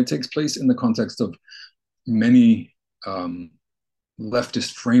indeed. And it takes place in the context of many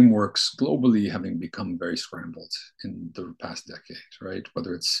leftist frameworks globally having become very scrambled in the past decade, right?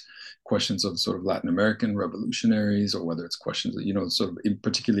 Whether it's questions of sort of Latin American revolutionaries, or whether it's questions that, sort of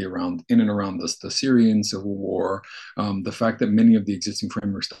particularly around in and around the Syrian civil war, the fact that many of the existing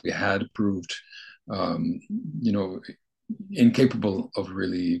frameworks that we had proved, um, you know, incapable of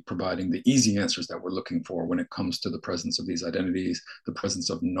really providing the easy answers that we're looking for when it comes to the presence of these identities, the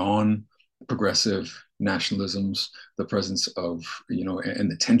presence of non-progressive nationalisms, the presence of, and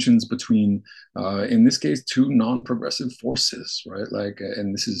the tensions between, in this case, two non-progressive forces, right? Like,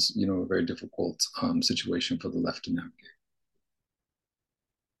 and this is, a very difficult situation for the left to navigate.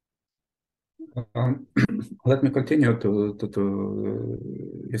 Let me continue to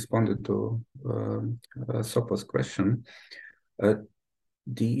respond to Sopo's question.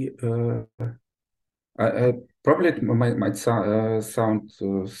 Probably it might sound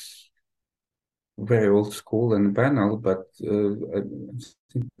very old school and banal, but I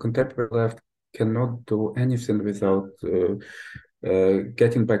think contemporary left cannot do anything without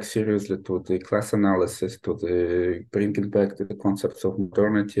getting back seriously to the class analysis, to the bringing back to the concepts of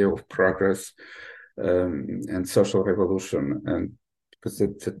modernity, of progress, and social revolution, and because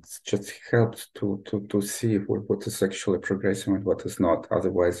it just helps to see what is actually progressing and what is not.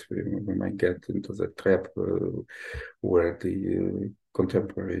 Otherwise, we might get into the trap where the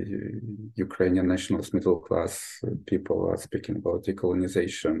contemporary Ukrainian nationalist middle class people are speaking about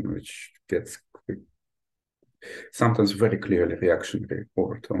decolonization, which gets sometimes very clearly reactionary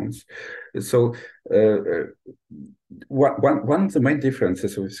overtones. So one of the main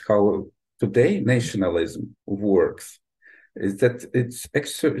differences with how today nationalism works is that it's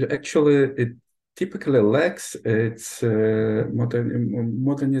actually it typically lacks its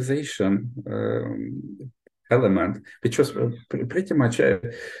modernization element, which was pretty much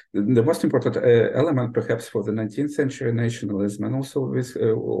the most important element perhaps for the 19th century nationalism, and also with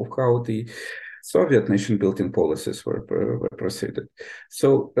how the Soviet nation-building policies were proceeded.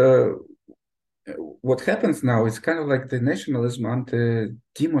 So what happens now is kind of like the nationalism under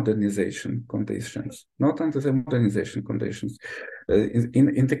demodernization conditions, not under the modernization conditions.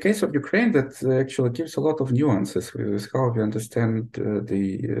 In the case of Ukraine, that actually gives a lot of nuances with how we understand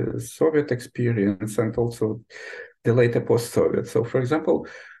the Soviet experience and also the later post-Soviet. So, for example,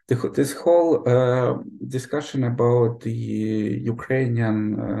 this whole discussion about the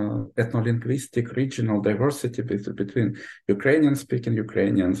Ukrainian ethno-linguistic regional diversity between Ukrainian-speaking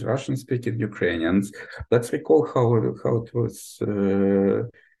Ukrainians, Russian-speaking Ukrainians. Let's recall how it was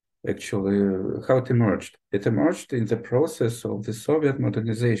actually how it emerged. It emerged in the process of the Soviet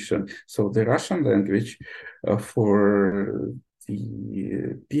modernization. So the Russian language for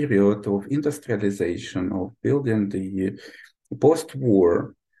the period of industrialization, of building the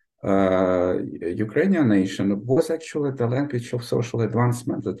post-war Ukrainian nation was actually the language of social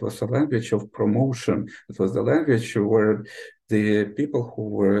advancement. It was a language of promotion. It was the language where the people who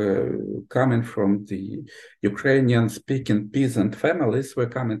were coming from the Ukrainian-speaking peasant families were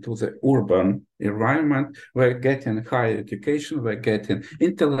coming to the urban environment, were getting higher education, were getting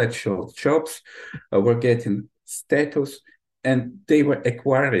intellectual jobs, were getting status, and they were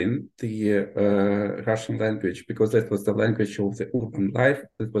acquiring the Russian language because that was the language of the urban life.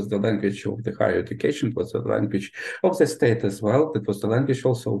 It was the language of the higher education. It was the language of the state as well. It was the language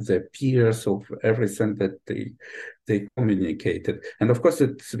also of their peers, of everything that they communicated. And of course,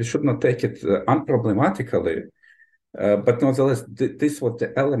 we should not take it unproblematically. But nonetheless, this was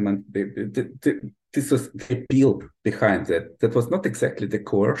the element, this was the appeal behind that. That was not exactly the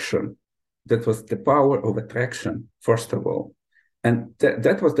coercion. That was the power of attraction, first of all. And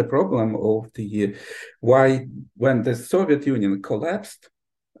that was the problem of why when the Soviet Union collapsed,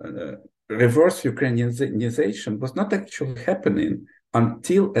 reverse Ukrainianization was not actually happening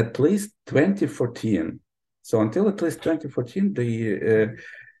until at least 2014. So until at least 2014, the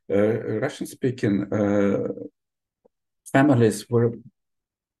Russian-speaking families were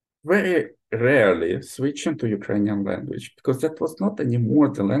very rarely switching to Ukrainian language because that was not anymore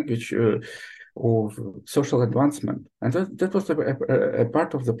the language of social advancement. And that was a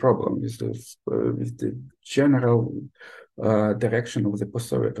part of the problem with the general direction of the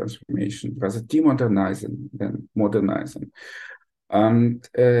post-Soviet transformation, rather demodernizing than modernizing. And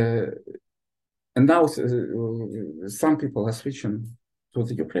now some people are switching to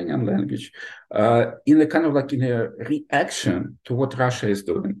the Ukrainian language in a kind of like in a reaction to what Russia is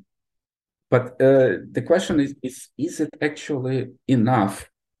doing. But the question is it actually enough,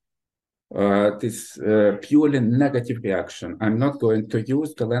 this purely negative reaction? I'm not going to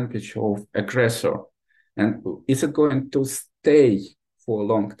use the language of aggressor. And is it going to stay for a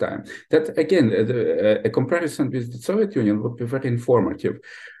long time. That again, a comparison with the Soviet Union would be very informative.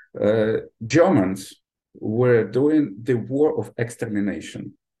 Germans were doing the war of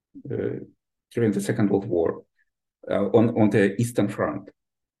extermination during the Second World War on the Eastern Front.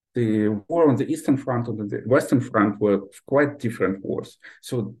 The war on the Eastern Front and the Western Front were quite different wars.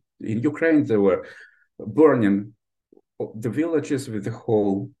 So in Ukraine, they were burning the villages with the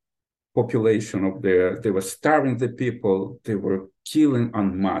whole population of there. They were starving the people. They were killing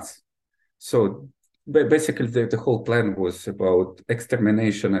en masse. So basically, the whole plan was about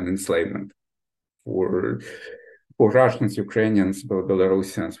extermination and enslavement for Russians, Ukrainians,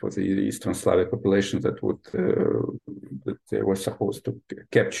 Belarusians, for the Eastern Slavic population that they were supposed to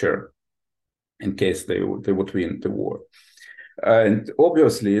capture in case they would win the war. And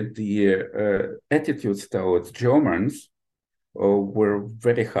obviously, the attitudes towards Germans were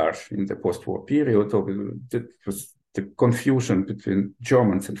very harsh in the post-war period. It was the confusion between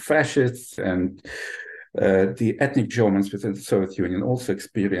Germans and fascists, and the ethnic Germans within the Soviet Union also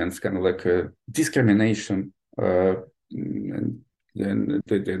experienced kind of like a discrimination. And then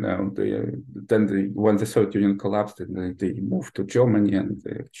when the Soviet Union collapsed, they moved to Germany, and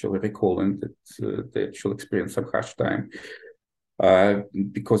they actually recalling that they actually experienced some harsh time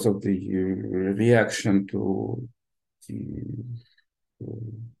because of the reaction to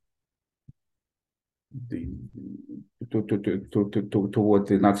what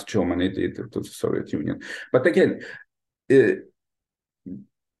the Nazi Germany did to the Soviet Union. But again, then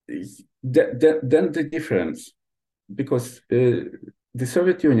the difference, because the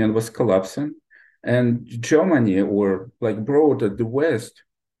Soviet Union was collapsing, and Germany, or like broader the West,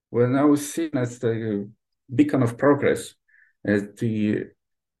 were now seen as the beacon of progress, as the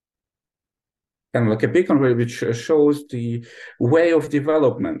kind of like a beacon which shows the way of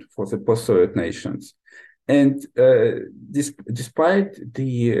development for the post-Soviet nations. And despite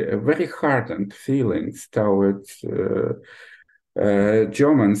the very hardened feelings towards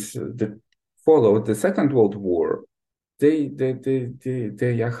Germans that followed the Second World War, they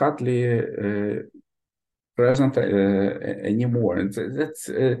are hardly present anymore, and that's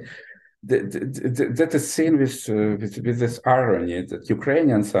that is seen with this irony that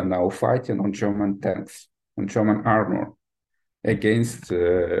Ukrainians are now fighting on German tanks, on German armor against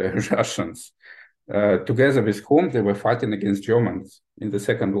Russians, together with whom they were fighting against Germans in the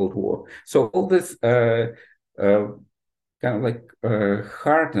Second World War. So all this kind of like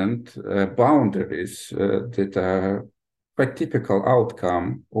hardened boundaries that are quite typical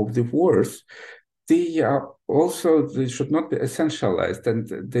outcome of the wars, they should not be essentialized, and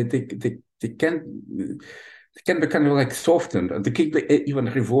they can be kind of like softened. They can be even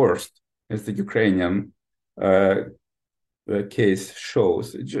reversed, as the Ukrainian case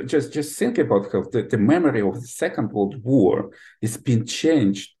shows. Just think about how the memory of the Second World War is being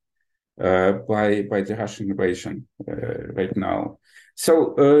changed by the Russian invasion right now.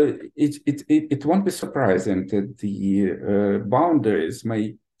 So it won't be surprising that the boundaries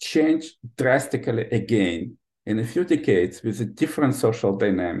may change drastically again in a few decades with the different social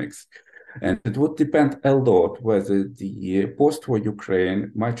dynamics. And it would depend a lot whether the post-war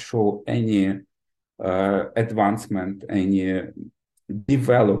Ukraine might show any advancement, any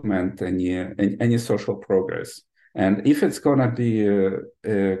development, any social progress. And if it's going to be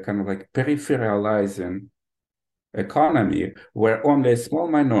kind of like peripheralizing economy where only a small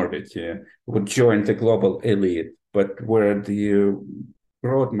minority would join the global elite, but where the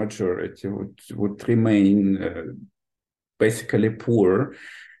broad majority would remain basically poor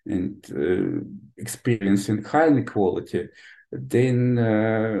and experiencing high inequality, then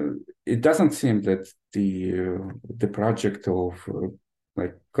it doesn't seem that the project of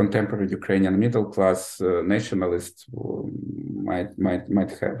like contemporary Ukrainian middle class nationalists might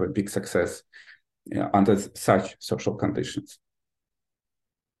have a big success under such social conditions.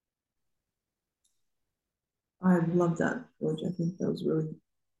 I love that, George. I think that was really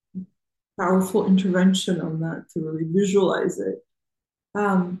powerful intervention on that to really visualize it.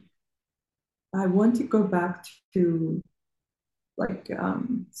 I want to go back to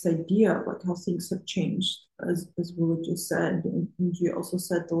this idea of like how things have changed, as Will just said, and you also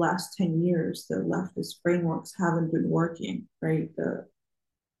said the last 10 years the leftist frameworks haven't been working, right?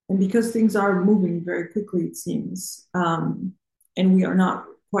 And because things are moving very quickly, it seems, and we are not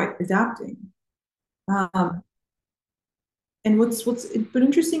quite adapting. And what's been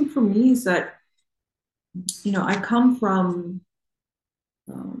interesting for me is that, I come from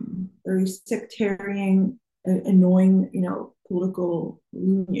very sectarian, annoying, political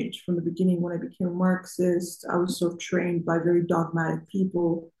lineage from the beginning. When I became a Marxist, I was sort of trained by very dogmatic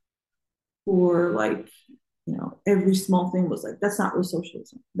people who were like, every small thing was like, that's not real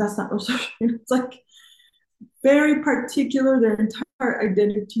socialism. That's not real socialism. It's like very particular. Their entire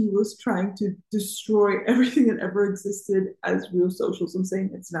identity was trying to destroy everything that ever existed as real socialism,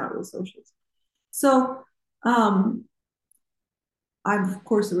 saying it's not real socialism. So I'm of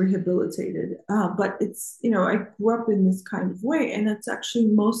course rehabilitated, but it's I grew up in this kind of way, and that's actually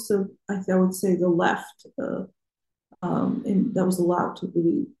most of I would say the left, and that was allowed to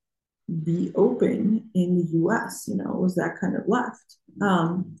really be open in the U.S. Was that kind of left,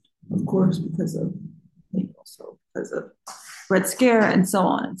 of course, because of also because of Red Scare and so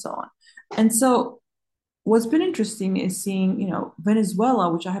on and so on, and so what's been interesting is seeing,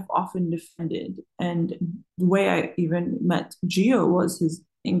 Venezuela, which I have often defended. And the way I even met Gio was his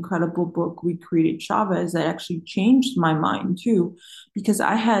incredible book, We Created Chavez, that actually changed my mind too. Because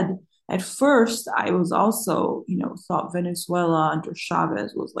at first, I was also, thought Venezuela under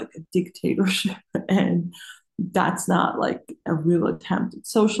Chavez was like a dictatorship. And that's not like a real attempt at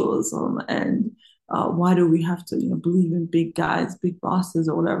socialism. And why do we have to, believe in big guys, big bosses,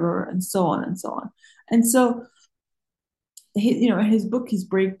 or whatever, and so on and so on. And so, his book, his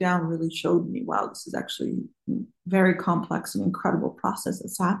breakdown really showed me, wow, this is actually very complex and incredible process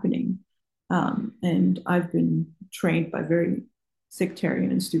that's happening. And I've been trained by very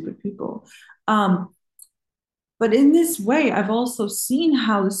sectarian and stupid people. But in this way, I've also seen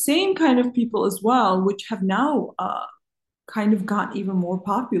how the same kind of people as well, which have now kind of gotten even more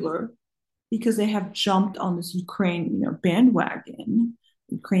popular because they have jumped on this Ukraine, bandwagon,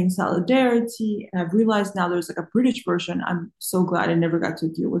 Ukraine solidarity. And I've realized now there's like a British version. I'm so glad I never got to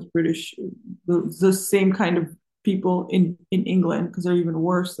deal with the same kind of people in England, because they're even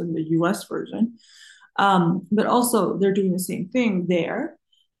worse than the US version. But also they're doing the same thing there.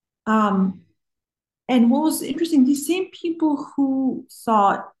 And what was interesting, these same people who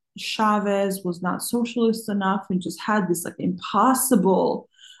thought Chavez was not socialist enough and just had this like impossible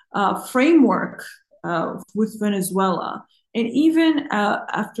framework with Venezuela. And even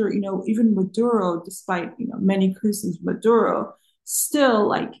after, even Maduro, despite, many criticisms of Maduro, still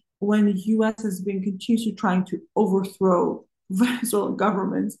like when the US has been continuously trying to overthrow Venezuelan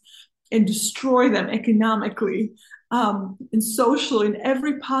governments and destroy them economically, and socially, in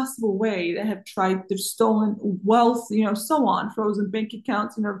every possible way, they have tried, they've stolen wealth, so on, frozen bank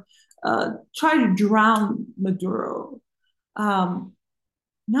accounts, try to drown Maduro.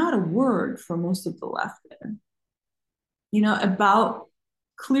 Not a word from most of the left there, about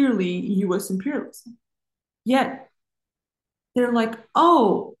clearly US imperialism. Yet they're like,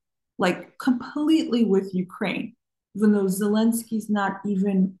 oh, like completely with Ukraine, even though Zelensky's not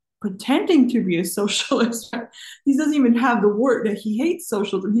even pretending to be a socialist. He doesn't even have the word that he hates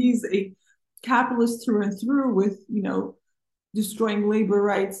socialism. He's a capitalist through and through, with, destroying labor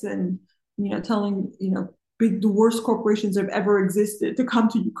rights and, telling, the worst corporations that have ever existed to come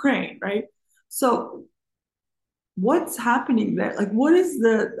to Ukraine, right? So what's happening there? Like, what is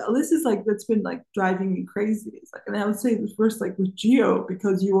this is like, that's been like driving me crazy. It's like, and I would say the first, like with Gio,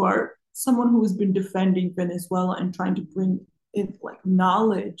 because you are someone who has been defending Venezuela and trying to bring in like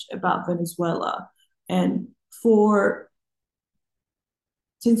knowledge about Venezuela. And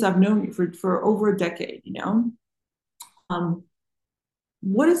since I've known you for over a decade,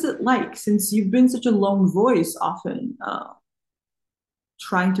 what is it like, since you've been such a lone voice often,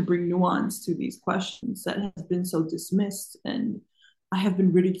 trying to bring nuance to these questions that has been so dismissed, and I have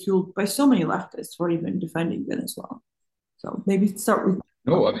been ridiculed by so many leftists for even defending Venezuela. So maybe start with.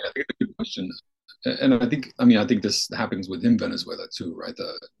 No, I mean, I think it's a good question. And I think this happens within Venezuela too, right?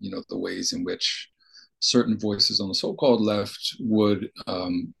 The ways in which certain voices on the so-called left would,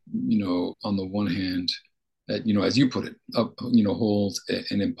 on the one hand, as you put it, hold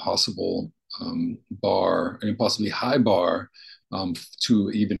an impossible bar, an impossibly high bar,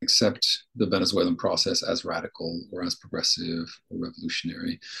 to even accept the Venezuelan process as radical or as progressive or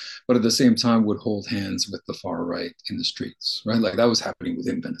revolutionary, but at the same time would hold hands with the far right in the streets, right? Like that was happening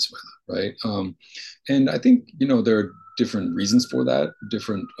within Venezuela, right? And I think, there are different reasons for that,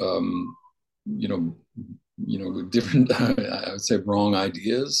 different, different, I would say, wrong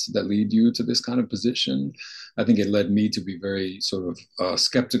ideas that lead you to this kind of position. I think it led me to be very sort of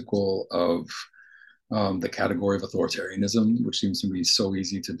skeptical of the category of authoritarianism, which seems to be so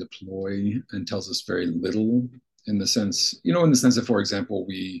easy to deploy and tells us very little, in the sense that, for example,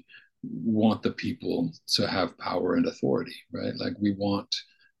 we want the people to have power and authority, right? Like we want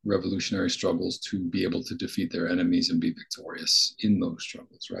revolutionary struggles to be able to defeat their enemies and be victorious in those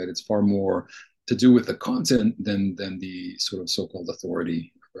struggles, right? It's far more to do with the content than the sort of so-called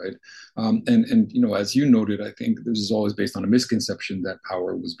authority right? And as you noted, I think this is always based on a misconception that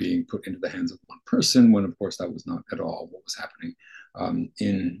power was being put into the hands of one person, when of course that was not at all what was happening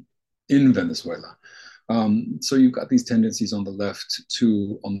in Venezuela. So you've got these tendencies on the left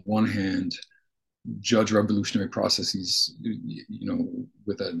to, on one hand, judge revolutionary processes,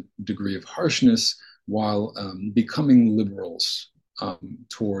 with a degree of harshness, while becoming liberals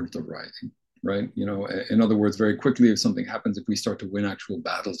toward the right. Right. In other words, very quickly, if something happens, if we start to win actual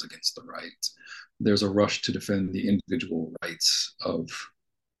battles against the right, there's a rush to defend the individual rights of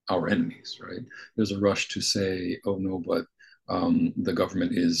our enemies. Right. There's a rush to say, oh no, but the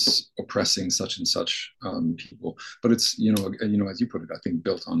government is oppressing such and such people. But it's as you put it, I think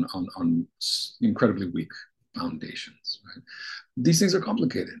built on incredibly weak foundations. Right. These things are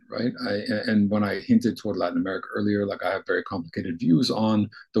complicated, right? And when I hinted toward Latin America earlier, like I have very complicated views on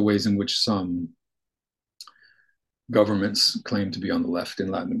the ways in which some governments claim to be on the left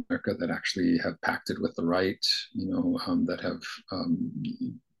in Latin America that actually have pacted with the right, that have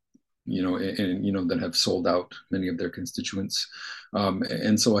that have sold out many of their constituents.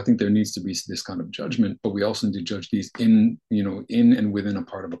 And so I think there needs to be this kind of judgment, but we also need to judge these in and within a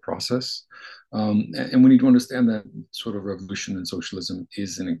part of a process. And we need to understand that sort of revolution and socialism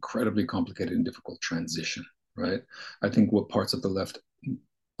is an incredibly complicated and difficult transition, right? I think what parts of the left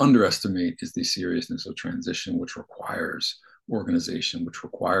underestimate is the seriousness of transition, which requires organization, which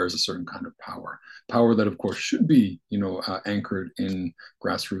requires a certain kind of power that of course should be anchored in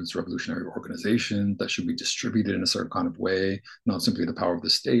grassroots revolutionary organization, that should be distributed in a certain kind of way, not simply the power of the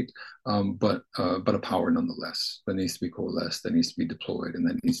state, but a power nonetheless that needs to be coalesced, that needs to be deployed, and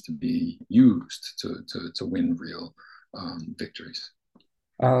that needs to be used to win real victories.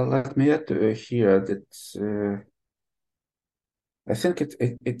 Let me add here that I think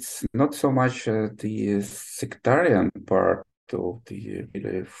it's not so much the sectarian part of the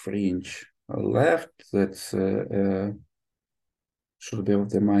really fringe left that should be of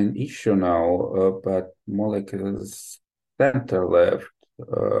the main issue now, but more like a center left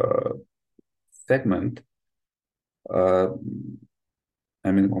segment. I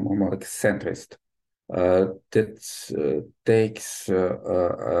mean, more like centrist that takes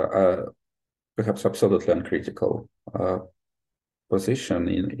perhaps absolutely uncritical position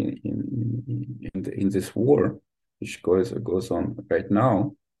in this war, which goes on right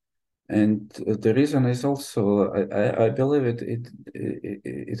now, and the reason is also I believe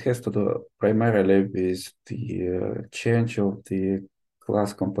it has to do primarily with the change of the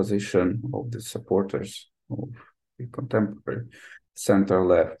class composition of the supporters of the contemporary center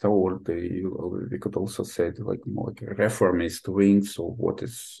left, or we could also say more like reformist wings of what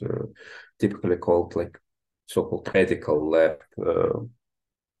is typically called like so-called radical left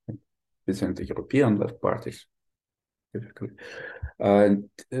within the European left parties, typically. And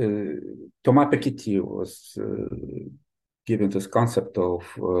Thomas Piketty was given this concept of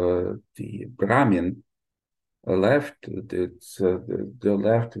the Brahmin left, the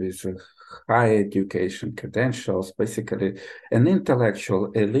left with high education credentials, basically an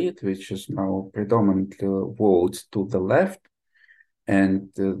intellectual elite, which is now predominantly votes to the left. And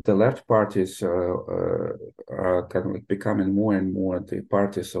the left parties are kind of like becoming more and more the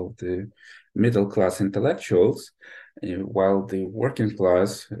parties of the middle class intellectuals, while the working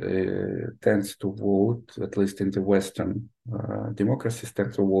class tends to vote, at least in the Western democracies,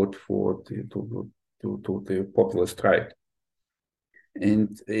 tend to vote for the populist right.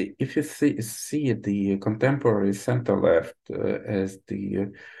 And if you see the contemporary center left as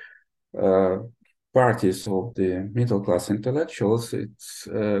the parties of the middle class intellectuals, it's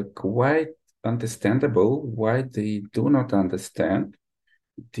quite understandable why they do not understand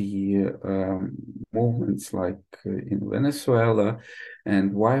the movements like in Venezuela,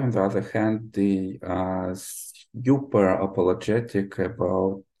 and why, on the other hand, they are super apologetic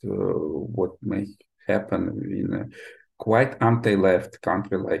about what may happen in a quite anti-left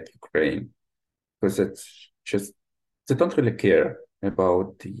country like Ukraine, because it's just they don't really care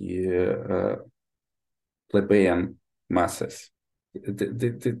about the plebeian masses.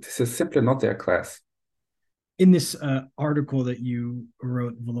 This is simply not their class. In this article that you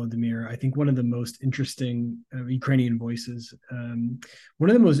wrote, Volodymyr, I think one of the most interesting Ukrainian voices, one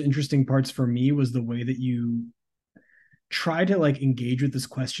of the most interesting parts for me was the way that you try to engage with this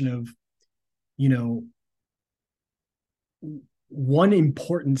question of, one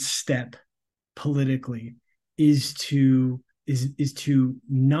important step politically is to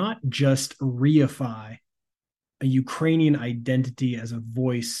not just reify a Ukrainian identity as a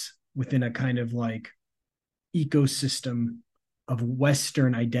voice within a kind of ecosystem of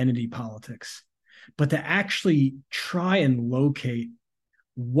Western identity politics, but to actually try and locate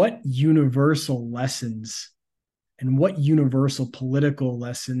what universal lessons and what universal political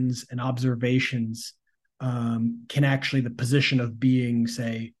lessons and observations can actually the position of being,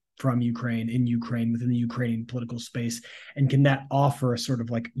 say, from Ukraine, in Ukraine, within the Ukrainian political space, and can that offer a sort of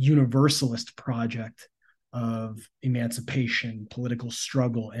like universalist project of emancipation, political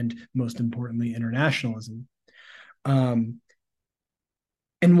struggle, and most importantly, internationalism? Um,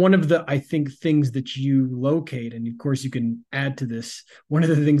 and one of the, I think, things that you locate, and of course you can add to this, one of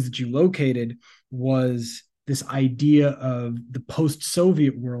the things that you located was this idea of the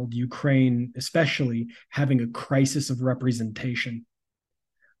post-Soviet world, Ukraine especially, having a crisis of representation.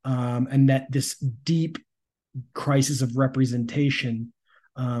 And that this deep crisis of representation,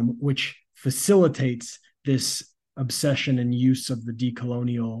 which facilitates this obsession and use of the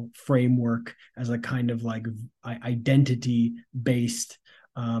decolonial framework as a kind of like identity-based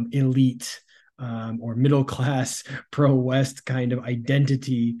elite or middle class pro-West kind of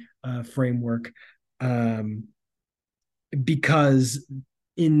identity framework, because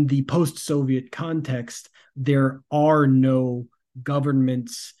in the post-Soviet context, there are no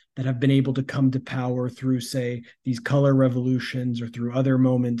governments that have been able to come to power through, say, these color revolutions or through other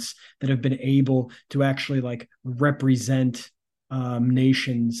moments that have been able to actually like represent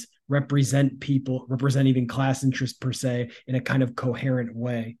nations, represent people, represent even class interest per se in a kind of coherent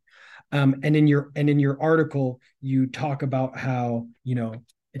way. And in your article, you talk about how, you know,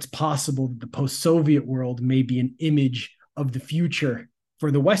 it's possible that the post-Soviet world may be an image of the future for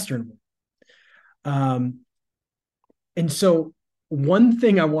the Western world. And so one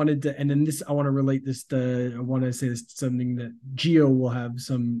thing I wanted to, and then this, I want to relate this to, I want to say this to something that Gio will have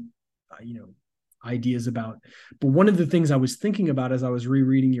some, ideas about. But one of the things I was thinking about as I was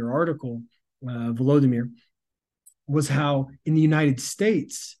rereading your article, Volodymyr, was how in the United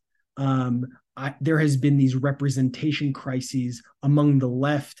States, there has been these representation crises among the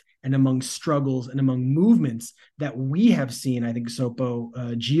left and among struggles and among movements that we have seen, I think Sopo,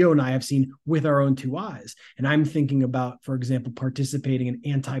 Gio and I have seen with our own two eyes. And I'm thinking about, for example, participating in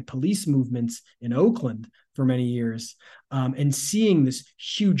anti-police movements in Oakland for many years, and seeing this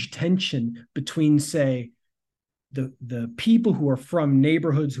huge tension between, say, the people who are from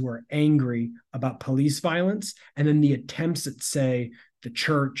neighborhoods who are angry about police violence, and then the attempts at, say, the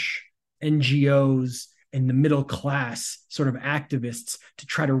church, NGOs, and the middle class sort of activists to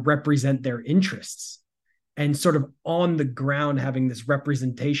try to represent their interests, and sort of on the ground having this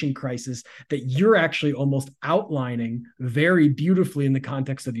representation crisis that you're actually almost outlining very beautifully in the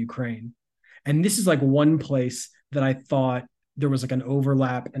context of Ukraine. And this is like one place that I thought there was like an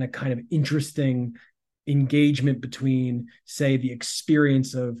overlap and a kind of interesting engagement between, say, the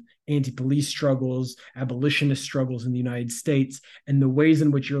experience of anti-police struggles, abolitionist struggles in the United States, and the ways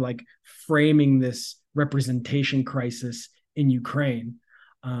in which you're like framing this representation crisis in Ukraine.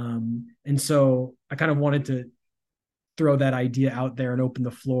 And so I kind of wanted to throw that idea out there and open the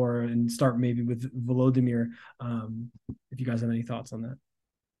floor and start maybe with Volodymyr, if you guys have any thoughts on that.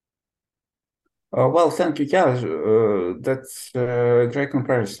 Well, thank you. Yeah, that's a great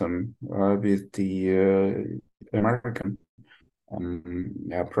comparison with the American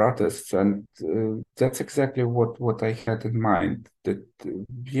protests, and that's exactly what I had in mind. That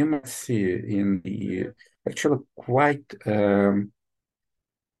you might see in the actually quite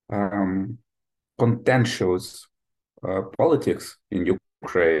contentious politics in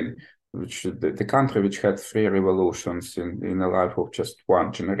Ukraine, which the country which had three revolutions in a life of just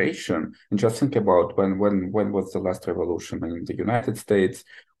one generation. And just think about when was the last revolution in the United States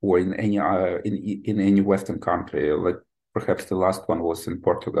or in any in any Western country? Like perhaps the last one was in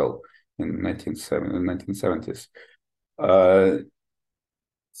Portugal in 1970s.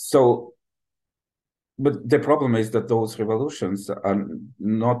 But the problem is that those revolutions are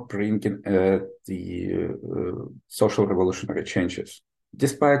not bringing the social revolutionary changes.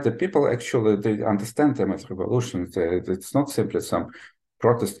 Despite the people actually, they understand them as revolutions. It's not simply some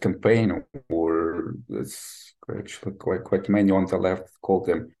protest campaign, or it's actually quite many on the left call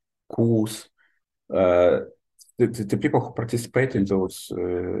them coups. The people who participate in those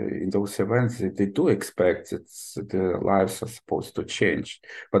events, they do expect that their lives are supposed to change,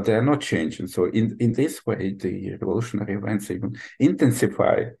 but they are not changing. So in this way, the revolutionary events even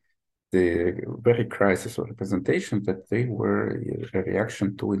intensify the very crisis of representation that they were a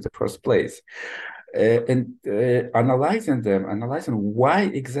reaction to in the first place. And analyzing why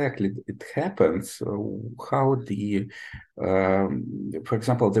exactly it happens, how the, for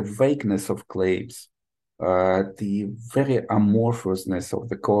example, the vagueness of claims the very amorphousness of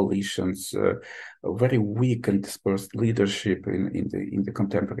the coalitions, very weak and dispersed leadership in the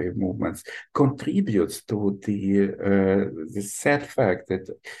contemporary movements contributes to the sad fact that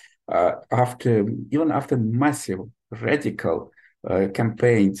even after massive radical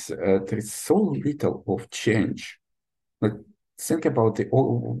campaigns, there is so little of change. Like, think about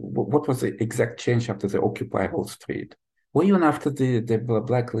what was the exact change after the Occupy Wall Street, or even after the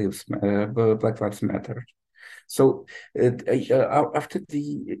Black Lives Matter. So after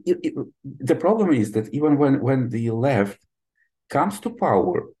the problem is that even when the left comes to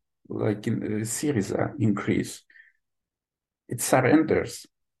power, like in Syriza in Greece, it surrenders.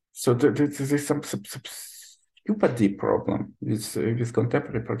 So there's some super deep problem with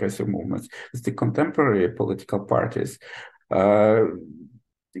contemporary progressive movements, with the contemporary political parties.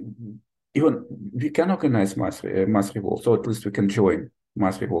 Even we can organize mass revolts, or at least we can join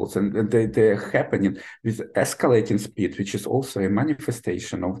mass revolts, and they're happening with escalating speed, which is also a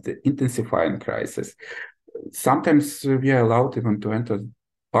manifestation of the intensifying crisis. Sometimes we are allowed even to enter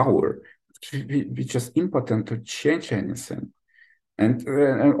power, which is impotent to change anything. And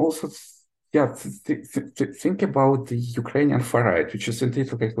also, yeah, think about the Ukrainian far right, which is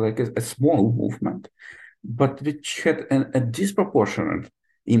indeed like a small movement, but which had a disproportionate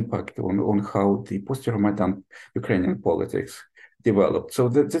impact on how the post-Euromaidan Ukrainian politics developed. So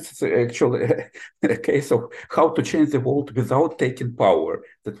this is actually a case of how to change the world without taking power.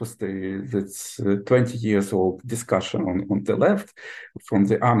 That was that's 20 years old discussion on the left from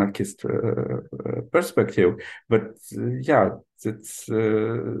the anarchist perspective. But yeah, that's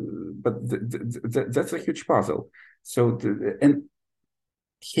that's a huge puzzle. So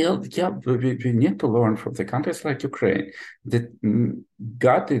here, yeah, we need to learn from the countries like Ukraine that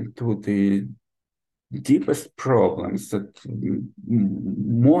got into the deepest problems that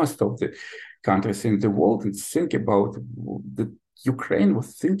most of the countries in the world, and think about that Ukraine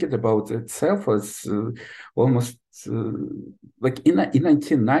was thinking about itself as almost like in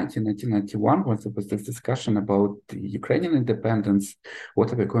 1990, 1991, when there was this discussion about the Ukrainian independence,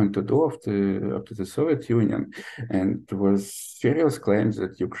 what are we going to do after the Soviet Union? And there was serious claims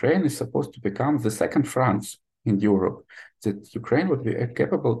that Ukraine is supposed to become the second France in Europe, that Ukraine would be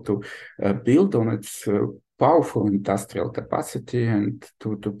capable to build on its powerful industrial capacity and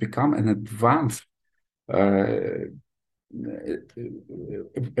to become an advanced, a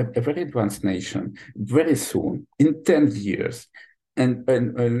very advanced nation very soon, in 10 years. And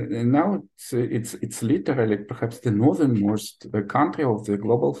now it's literally perhaps the northernmost country of the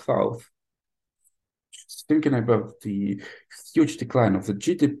global south. Thinking about the huge decline of the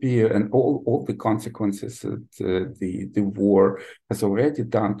GDP and all the consequences that the war has already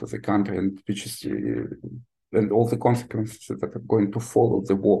done to the country, and which is and all the consequences that are going to follow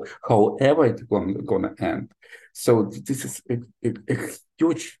the war, however it's going to end. So this is a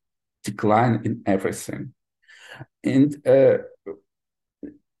huge decline in everything. And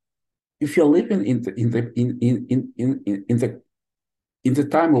if you're living in the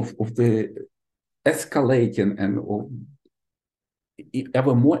time of the escalating and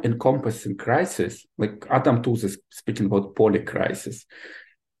ever more encompassing crisis, like Adam Tooze is speaking about polycrisis,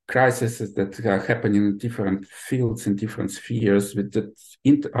 crises that are happening in different fields, in different spheres, that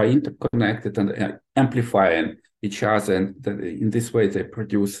are interconnected and amplifying each other, and in this way they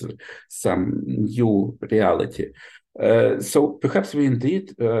produce some new reality. So perhaps we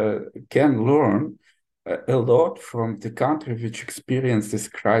indeed can learn a lot from the country which experienced this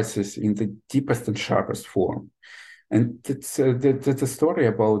crisis in the deepest and sharpest form. And it's the story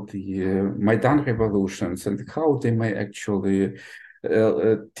about the Maidan revolutions and how they may actually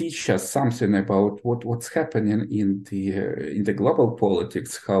teach us something about what's happening in the global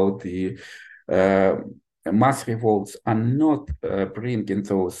politics, how the mass revolts are not bringing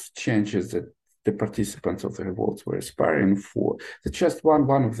those changes that the participants of the revolts were aspiring for. That's just one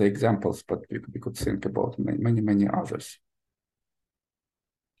of the examples, but we could think about many others.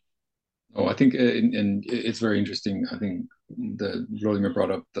 Oh, I think, and it's very interesting. I think Volodymyr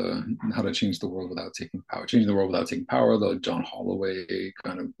brought up how to change the world without taking power. Changing the world without taking power, the John Holloway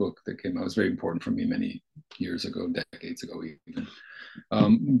kind of book that came out was very important for me many years ago, decades ago even.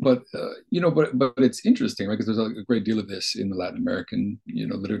 But it's interesting, right? Because there's a great deal of this in the Latin American,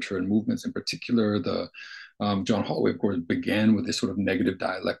 literature and movements. In particular, the John Holloway, of course, began with this sort of negative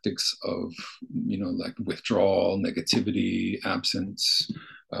dialectics of, like withdrawal, negativity, absence.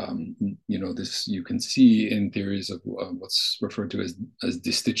 This you can see in theories of what's referred to as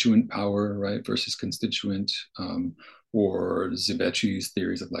destituent power, right, versus constituent, or Zibeci's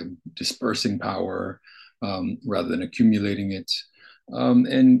theories of like dispersing power rather than accumulating it.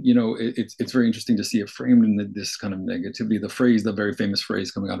 And it's very interesting to see it framed in this kind of negativity. The very famous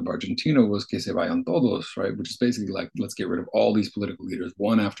phrase coming out of Argentina was "que se vayan todos," right? Which is basically like, let's get rid of all these political leaders,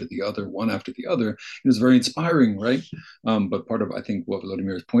 one after the other, one after the other. It was very inspiring, right? But part of, I think, what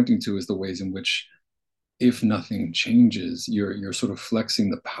Volodymyr is pointing to is the ways in which, if nothing changes, you're sort of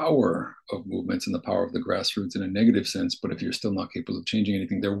flexing the power of movements and the power of the grassroots in a negative sense. But if you're still not capable of changing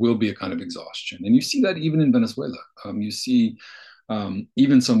anything, there will be a kind of exhaustion, and you see that even in Venezuela. You see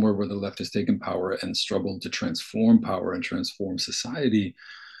even somewhere where the left has taken power and struggled to transform power and transform society.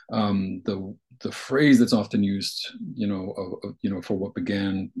 The phrase that's often used, for what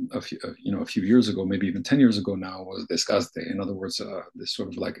began a few years ago, maybe even 10 years ago now, was desgaste. In other words, this sort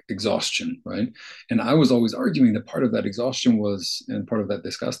of like exhaustion, right? And I was always arguing that part of that exhaustion was, and part of that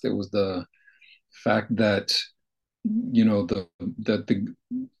desgaste was the fact that, that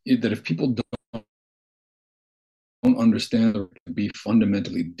if people don't understand or be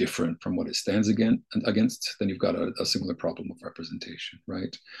fundamentally different from what it stands against, then you've got a similar problem of representation,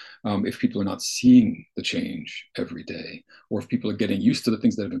 right? If people are not seeing the change every day, or if people are getting used to the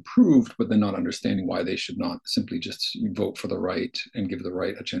things that have improved, but then not understanding why they should not simply just vote for the right and give the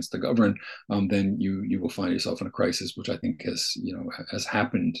right a chance to govern, then you will find yourself in a crisis, which I think has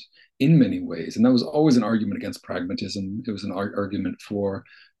happened in many ways. And that was always an argument against pragmatism. It was an argument for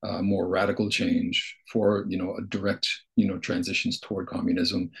more radical change, for a direct transitions toward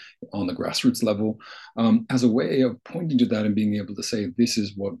communism on the grassroots level, as a way of pointing to that and being able to say, this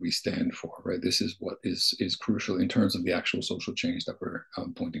is what we stand for, right? This is what is crucial in terms of the actual social change that we're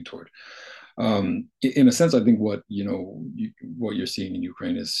pointing toward. In a sense, I think what you're seeing in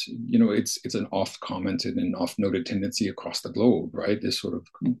Ukraine is, it's an oft commented and oft noted tendency across the globe, right? This sort of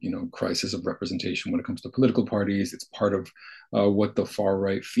crisis of representation when it comes to political parties. It's part of what the far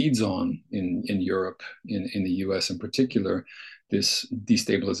right feeds on in Europe, in the US in particular, this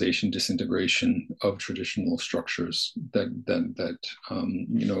destabilization, disintegration of traditional structures that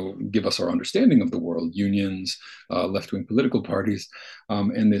give us our understanding of the world, unions, left-wing political parties,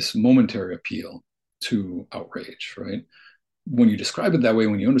 and this momentary appeal to outrage, right? When you describe it that way,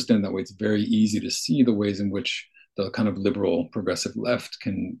 when you understand it that way, it's very easy to see the ways in which the kind of liberal progressive left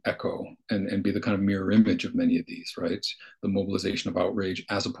can echo and be the kind of mirror image of many of these, right? The mobilization of outrage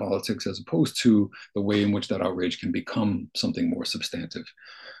as a politics, as opposed to the way in which that outrage can become something more substantive.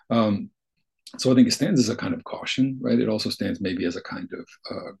 So I think it stands as a kind of caution, right? It also stands maybe as a kind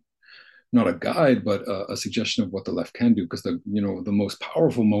of not a guide, but a suggestion of what the left can do. Because the most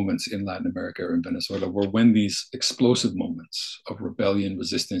powerful moments in Latin America or in Venezuela were when these explosive moments of rebellion,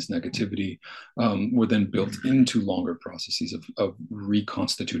 resistance, negativity were then built into longer processes of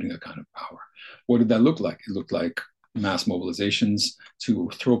reconstituting a kind of power. What did that look like? It looked like mass mobilizations to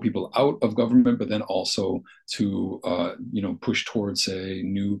throw people out of government, but then also to push towards, say,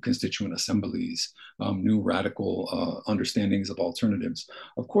 new constituent assemblies, new radical understandings of alternatives.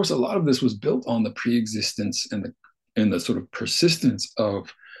 Of course, a lot of this was built on the pre-existence and the sort of persistence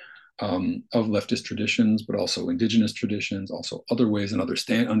of leftist traditions, but also indigenous traditions, also other ways and other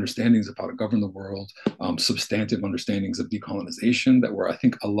understandings of how to govern the world, substantive understandings of decolonization that were, I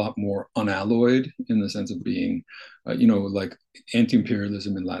think, a lot more unalloyed in the sense of being, like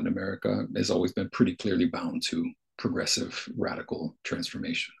anti-imperialism in Latin America has always been pretty clearly bound to progressive radical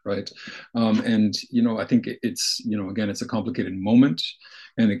transformation, right? And I think it's again, it's a complicated moment,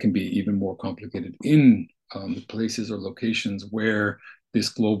 and it can be even more complicated in places or locations where this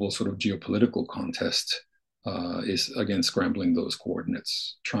global sort of geopolitical contest is again scrambling those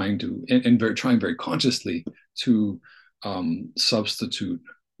coordinates, trying very consciously to substitute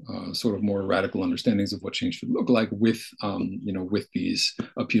sort of more radical understandings of what change should look like with these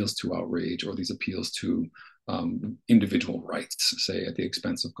appeals to outrage or these appeals to individual rights, say at the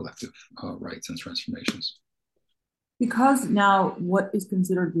expense of collective rights and transformations. Because now what is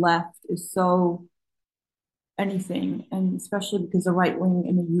considered left is so anything, and especially because the right wing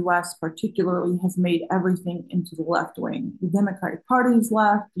in the US particularly has made everything into the left wing. The Democratic Party is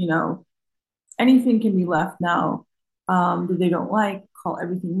left, anything can be left now that they don't like, call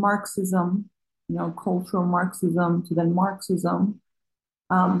everything Marxism, cultural Marxism to then Marxism.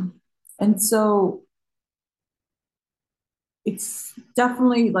 And so it's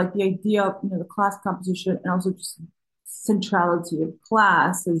definitely like the idea of the class composition and also just centrality of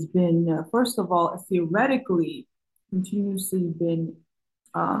class has been, first of all, theoretically continuously been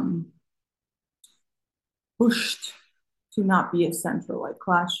pushed to not be as central. Like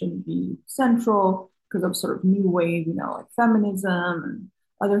class shouldn't be central because of sort of new wave, like feminism and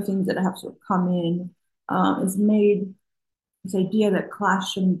other things that have sort of come in, has made this idea that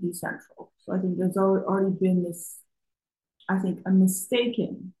class shouldn't be central. So I think there's already been this I think, a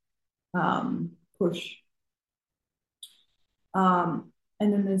mistaken push. And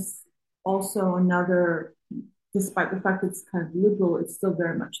then there's also another, despite the fact it's kind of liberal, it's still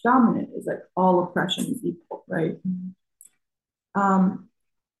very much dominant, is like all oppression is equal, right?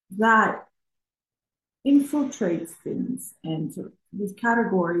 That infiltrates things, and sort of these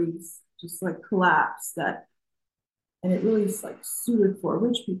categories just like collapse, that, and it really is like suited for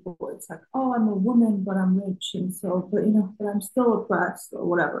rich people. It's like, oh, I'm a woman but I'm rich, and so but I'm still oppressed or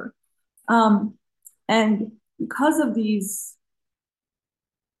whatever. And because of these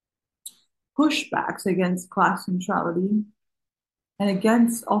pushbacks against class neutrality, and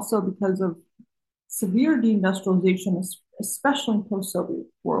against also because of severe deindustrialization, especially in post-Soviet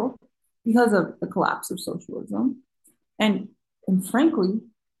world, because of the collapse of socialism, and frankly,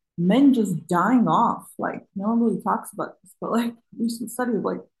 men just dying off. Like, no one really talks about this, but like recent study of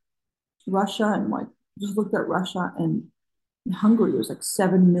like Russia, and like just looked at Russia and in Hungary, there's like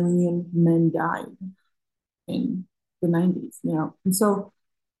 7 million men died in the 90s, and so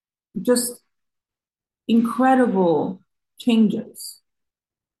just incredible changes.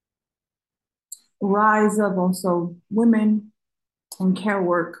 Rise of also women in care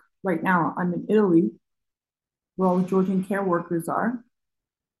work. Right now, I'm in Italy, where all the Georgian care workers are.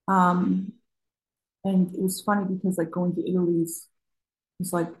 And it was funny because like going to Italy's,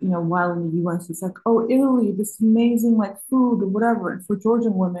 it's like, while in the US, it's like, oh, Italy, this amazing like food or whatever. And for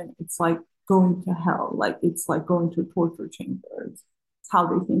Georgian women, it's like going to hell. Like it's like going to a torture chamber. It's how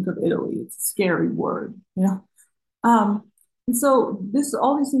they think of Italy. It's a scary word, And so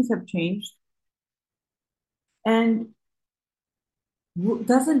all these things have changed. And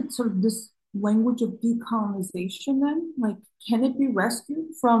doesn't sort of this language of decolonization then, like, can it be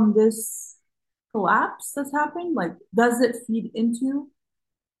rescued from this collapse that's happened? Like, does it feed into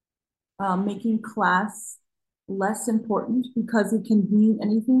making class less important because it can mean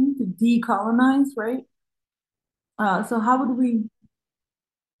anything to decolonize, right? So how would we,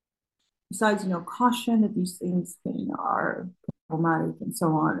 besides, caution that these things are problematic and so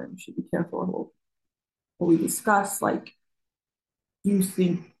on, and should be careful of what we discuss, like, do you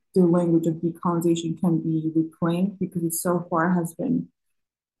think the language of decolonization can be reclaimed? Because it so far has been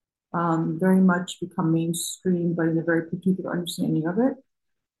very much become mainstream, but in a very particular understanding of it.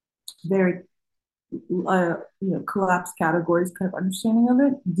 Very, collapsed categories kind of understanding of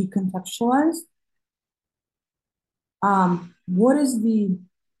it, decontextualized. What is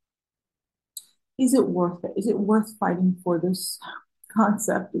it worth it? Is it worth fighting for this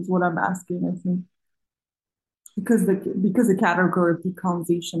concept is what I'm asking, I think. Because the category of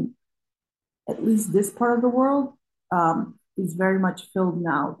decolonization, at least this part of the world, is very much filled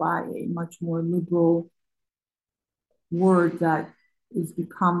now by a much more liberal word that has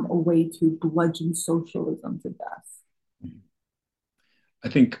become a way to bludgeon socialism to death.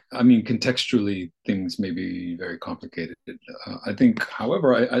 I mean, contextually, things may be very complicated. I think,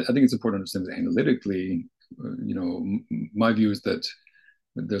 however, I think it's important to understand that analytically, my view is that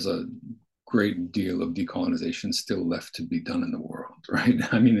there's a great deal of decolonization still left to be done in the world, right?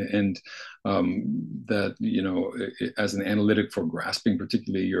 I mean, and that, as an analytic for grasping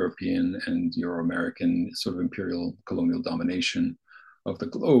particularly European and Euro-American sort of imperial colonial domination of the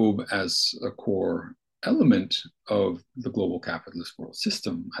globe as a core element of the global capitalist world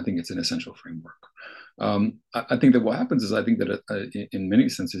system, I think it's an essential framework. I think that what happens is, I think that in many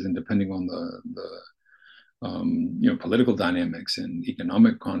senses, and depending on the political dynamics and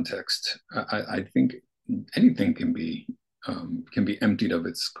economic context, I think anything can be emptied of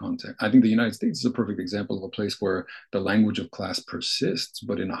its content. I think the United States is a perfect example of a place where the language of class persists,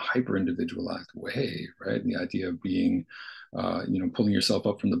 but in a hyper individualized way, right? The idea of being pulling yourself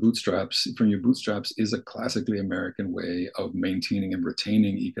up from your bootstraps is a classically American way of maintaining and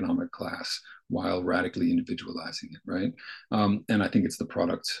retaining economic class while radically individualizing it, right? And I think it's the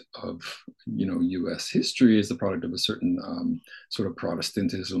product of, U.S. history, is the product of a certain sort of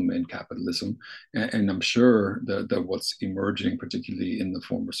Protestantism and capitalism. And I'm sure that what's emerging, particularly in the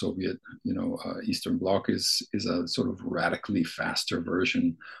former Soviet, Eastern Bloc, is a sort of radically faster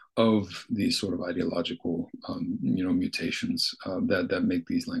version of these sort of ideological, mutations that make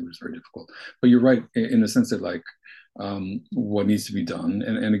these languages very difficult. But you're right in the sense that, like, what needs to be done,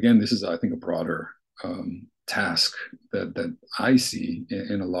 and again, this is, I think, a broader task that I see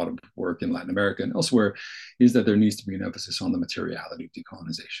in a lot of work in Latin America and elsewhere, is that there needs to be an emphasis on the materiality of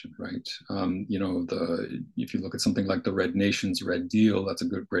decolonization, right? If you look at something like the Red Nations Red Deal, that's a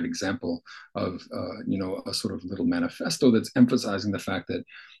great example of a sort of little manifesto that's emphasizing the fact that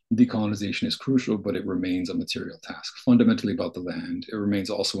decolonization is crucial, but it remains a material task, fundamentally about the land. It remains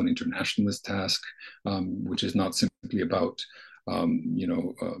also an internationalist task, which is not simply about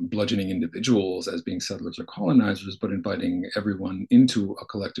bludgeoning individuals as being settlers or colonizers, but inviting everyone into a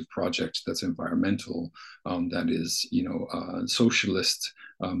collective project that's environmental, that is, socialist,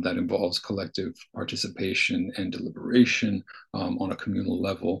 that involves collective participation and deliberation on a communal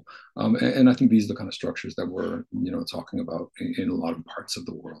level. And I think these are the kind of structures that we're, talking about in a lot of parts of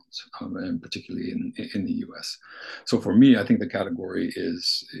the world, and particularly in the U.S. So for me, I think the category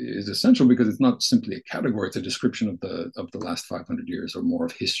is essential because it's not simply a category; it's a description of the last 500 years or more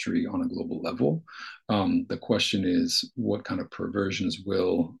of history on a global level. The question is, what kind of perversions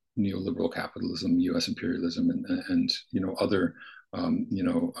will neoliberal capitalism, U.S. imperialism, and other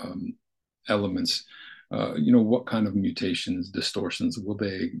elements, what kind of mutations, distortions will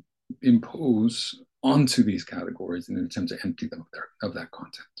they impose onto these categories in an attempt to empty them of that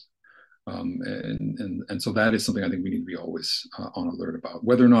content? And so that is something I think we need to be always on alert about.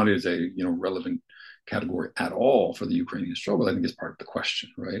 Whether or not it is a relevant category at all for the Ukrainian struggle, I think is part of the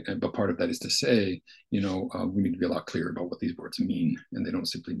question, right? But part of that is to say, we need to be a lot clearer about what these words mean, and they don't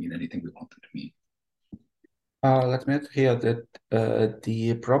simply mean anything we want them to mean. Let me add here that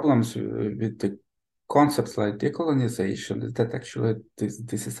the problems with the concepts like decolonization is that actually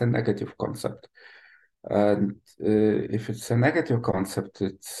this is a negative concept. And if it's a negative concept,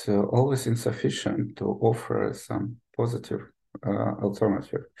 it's always insufficient to offer some positive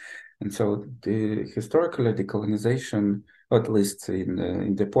alternative. And so historically, decolonization, at least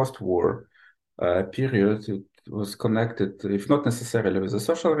in the post-war period, it was connected, if not necessarily with the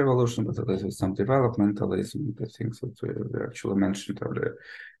social revolution, but at least with some developmentalism, the things that we actually mentioned earlier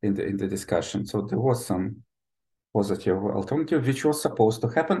in the discussion. So there was some positive alternative, which was supposed to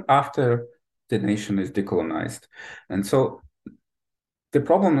happen after the nation is decolonized. And so the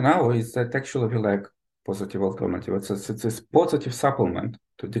problem now is that actually we lack positive alternative. It's a positive supplement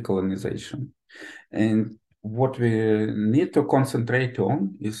to decolonization. And what we need to concentrate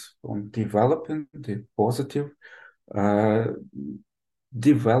on is on developing the positive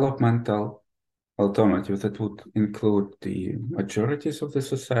developmental alternatives that would include the majorities of the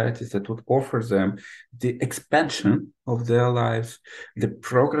societies, that would offer them the expansion of their lives, the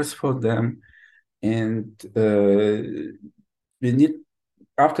progress for them. And we need,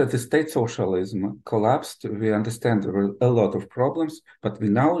 after the state socialism collapsed, we understand there were a lot of problems, but we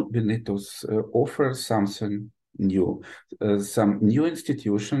need to offer something new, some new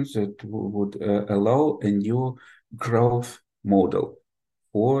institutions that would allow a new growth model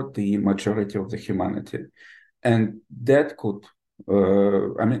for the majority of the humanity. And that could,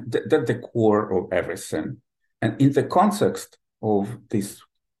 that's the core of everything. And in the context of this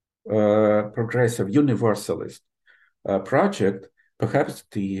progressive universalist project, perhaps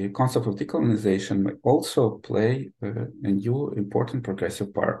the concept of decolonization may also play a new important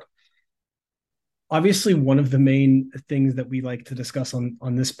progressive part. Obviously, one of the main things that we like to discuss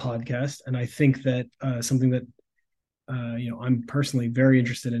on this podcast, and I think that something that I'm personally very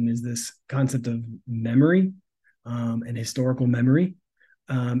interested in, is this concept of memory and historical memory.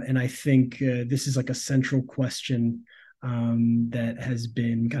 And I think this is like a central question that has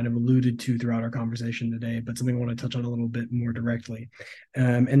been kind of alluded to throughout our conversation today, but something I want to touch on a little bit more directly.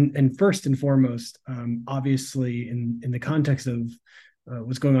 And first and foremost, obviously, in the context of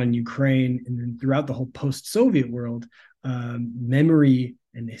what's going on in Ukraine and then throughout the whole post-Soviet world, memory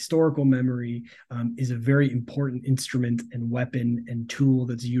and historical memory is a very important instrument and weapon and tool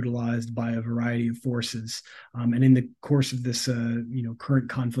that's utilized by a variety of forces. And in the course of this, current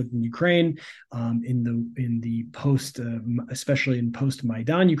conflict in Ukraine, in the post, especially in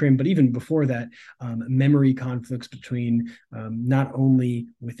post-Maidan Ukraine, but even before that, memory conflicts between not only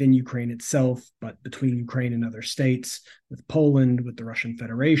within Ukraine itself, but between Ukraine and other states, with Poland, with the Russian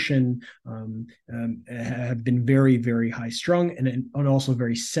Federation, have been very, very high strung and also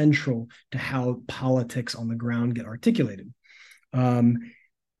very central to how politics on the ground get articulated. And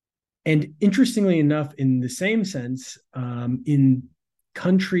interestingly enough, in the same sense, in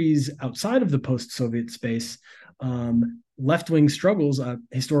countries outside of the post-Soviet space, left-wing struggles,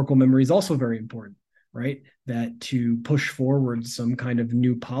 historical memory is also very important, right? That to push forward some kind of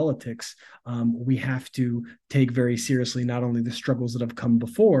new politics, we have to take very seriously not only the struggles that have come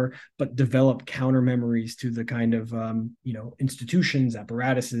before, but develop counter memories to the kind of institutions,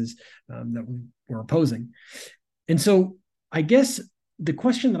 apparatuses that we're opposing. And so I guess the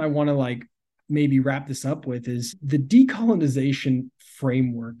question that I want to maybe wrap this up with is the decolonization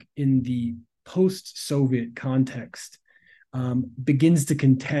framework in the post-Soviet context begins to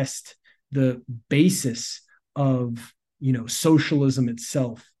contest the basis of socialism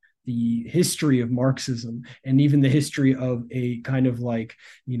itself the history of Marxism and even the history of a kind of like,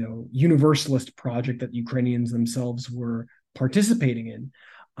 universalist project that Ukrainians themselves were participating in.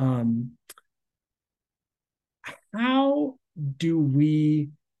 How do we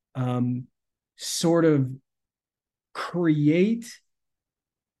sort of create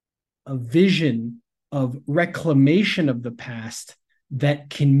a vision of reclamation of the past that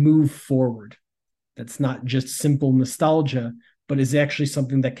can move forward? That's not just simple nostalgia, but is actually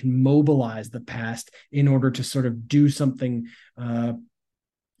something that can mobilize the past in order to sort of do something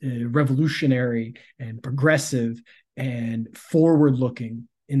revolutionary and progressive and forward looking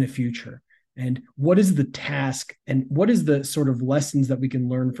in the future. And what is the task and what is the sort of lessons that we can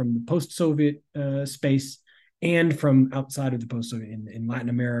learn from the post-Soviet space and from outside of the post-Soviet in Latin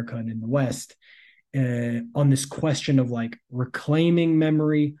America and in the West on this question of like reclaiming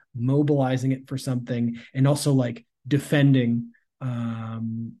memory, mobilizing it for something, and also like defending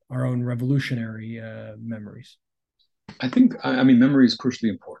our own revolutionary memories? I think, I mean, memory is crucially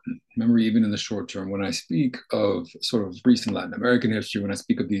important. Memory, even in the short term. When I speak of sort of recent Latin American history, when I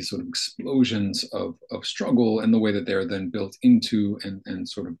speak of these sort of explosions of struggle and the way that they're then built into and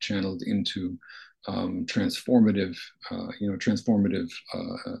sort of channeled into transformative,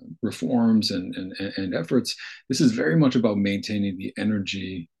 reforms and efforts, this is very much about maintaining the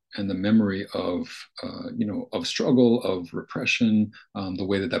energy and the memory of of struggle, of repression, the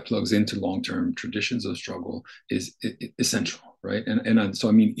way that that plugs into long-term traditions of struggle is essential, right? And so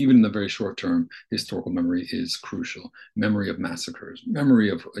I mean, even in the very short term, historical memory is crucial. Memory of massacres, memory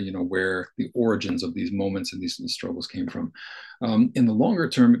of where the origins of these moments and these struggles came from. In the longer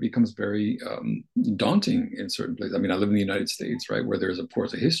term, it becomes very daunting in certain places. I mean, I live in the United States, right, where there's of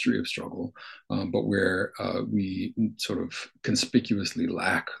course a history of struggle, but where we sort of conspicuously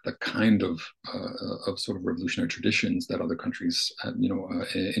lack the kind of sort of revolutionary traditions that other countries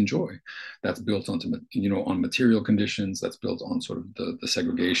enjoy. That's built onto on material conditions. That's built on sort of the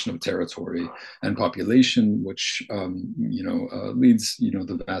segregation of territory and population, which leads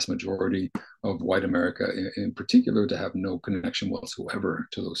the vast majority of white America in particular to have no connection whatsoever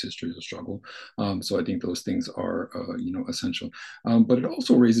to those histories of struggle. So I think those things are essential. But it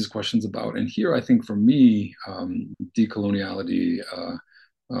also raises questions about, and here I think for me, decoloniality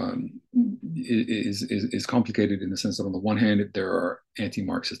is complicated in the sense that on the one hand, there are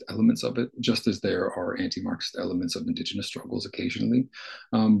anti-Marxist elements of it, just as there are anti-Marxist elements of indigenous struggles occasionally.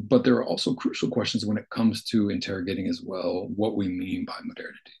 But there are also crucial questions when it comes to interrogating as well what we mean by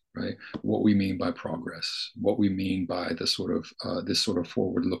modernity, right? What we mean by progress, what we mean by the sort of this sort of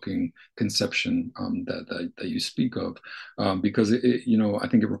forward-looking conception that you speak of, because I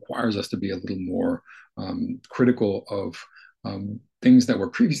think it requires us to be a little more critical of things that were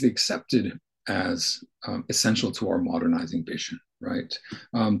previously accepted as essential to our modernizing vision, right?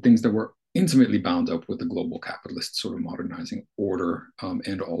 Things that were intimately bound up with the global capitalist sort of modernizing order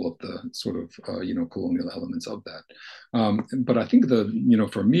and all of the sort of colonial elements of that. But I think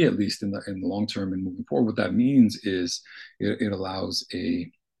for me at least in the long term and moving forward, what that means is it allows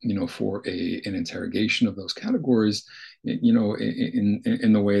for an interrogation of those categories,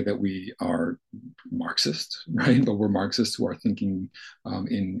 in the way that we are Marxist, right? But we're Marxists who are thinking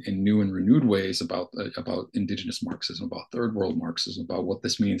in new and renewed ways about indigenous Marxism, about third world Marxism, about what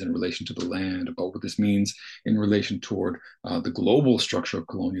this means in relation to the land, about what this means in relation toward the global structure of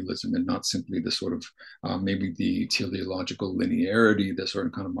colonialism, and not simply the sort of maybe the teleological linearity that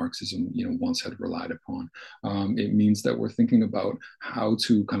certain kind of Marxism once had relied upon. It means that we're thinking about how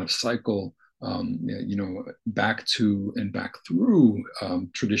to kind of cycle back to and back through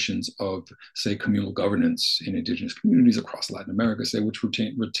traditions of, say, communal governance in indigenous communities across Latin America, say, which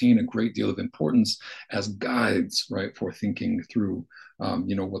retain a great deal of importance as guides, right, for thinking through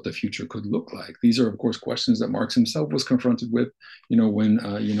what the future could look like. These are, of course, questions that Marx himself was confronted with,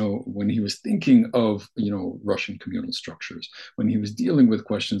 when he was thinking of, Russian communal structures, when he was dealing with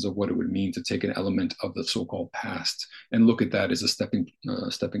questions of what it would mean to take an element of the so-called past and look at that as a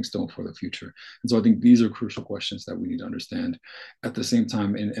stepping stone for the future. And so I think these are crucial questions that we need to understand. At the same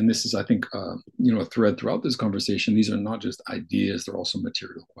time, and this is, I think, a thread throughout this conversation, these are not just ideas, they're also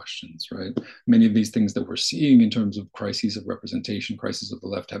material questions, right? Many of these things that we're seeing in terms of crises of representation, crises of the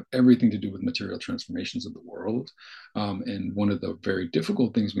left, have everything to do with material transformations of the world. And one of the very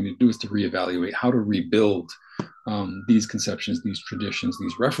difficult things we need to do is to reevaluate how to rebuild these conceptions, these traditions,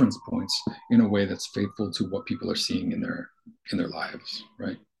 these reference points in a way that's faithful to what people are seeing in their lives,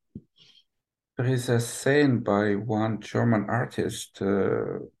 right? There is a saying by one German artist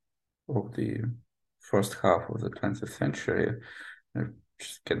of the first half of the 20th century. I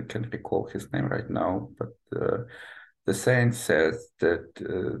just can't recall his name right now, but the saying says that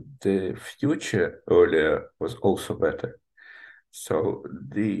the future earlier was also better. So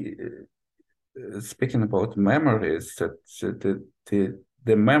the speaking about memories, that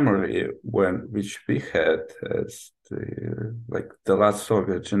the memory which we had as the last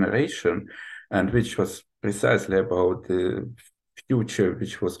Soviet generation, and which was precisely about the future,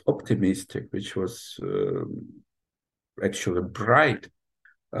 which was optimistic, which was actually bright.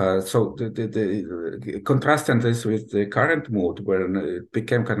 So contrasting this with the current mood, where it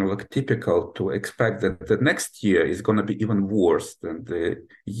became kind of like typical to expect that the next year is going to be even worse than the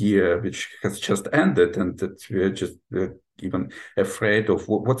year which has just ended, and that we're just even afraid of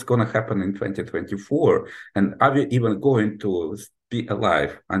what's going to happen in 2024, and are we even going to be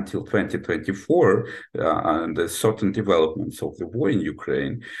alive until 2024 and the certain developments of the war in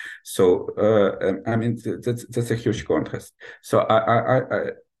Ukraine. So I mean that's a huge contrast. So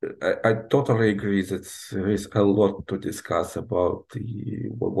I totally agree that there is a lot to discuss about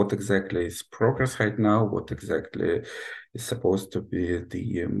what exactly is progress right now, what exactly is supposed to be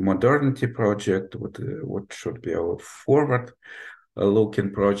the modernity project, what should be our forward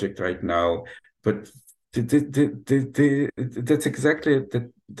looking project right now. But that's exactly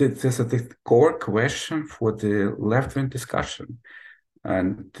the core question for the left-wing discussion,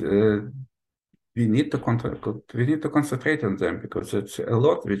 and we need to concentrate on them, because it's a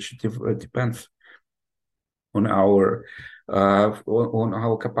lot which depends on our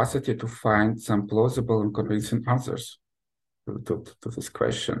capacity to find some plausible and convincing answers to these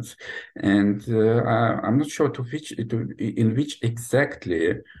questions. And I'm not sure in which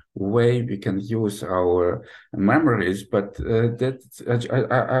exactly way we can use our memories, but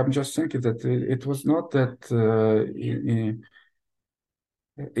I'm just thinking that it was not that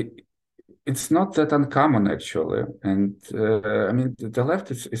it's not that uncommon, actually. And I mean, the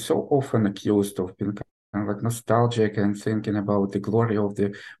left is so often accused of being kind of like nostalgic and thinking about the glory of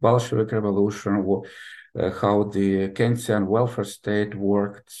the Bolshevik Revolution, or how the Keynesian welfare state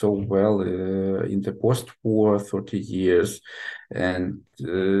worked so well in the post-war 30 years. And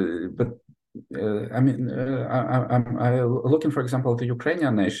but I mean, I'm looking, for example, the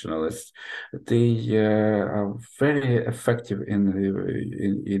Ukrainian nationalists. They are very effective in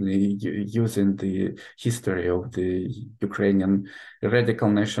using the history of the Ukrainian radical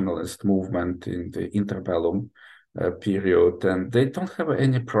nationalist movement in the interbellum period, and they don't have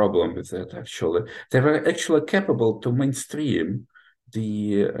any problem with that. Actually, they were actually capable to mainstream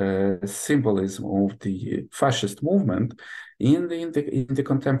the symbolism of the fascist movement in the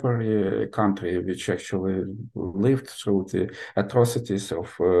contemporary country, which actually lived through the atrocities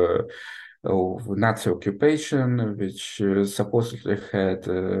of Nazi occupation, which supposedly had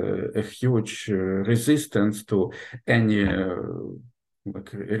a huge resistance to any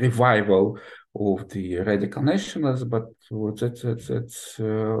revival of the radical nationalism, but that's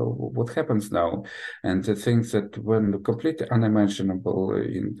what happens now. And the things that were completely unimaginable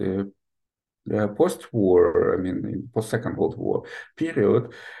in the post-war, I mean, in post-Second World War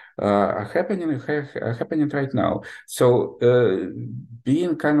period, are happening right now. So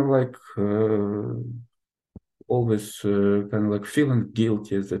being kind of like always kind of like feeling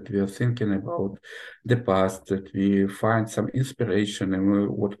guilty that we are thinking about the past, that we find some inspiration in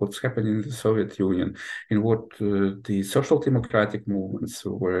what's happening in the Soviet Union, in what the social democratic movements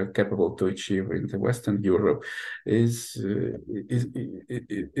were capable to achieve in the Western Europe, is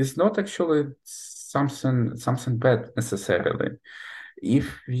not actually something bad necessarily.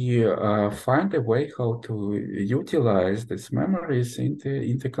 If we find a way how to utilize these memories in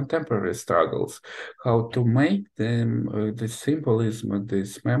the contemporary struggles, how to make them the symbolism,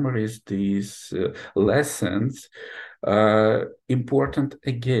 these memories, these lessons important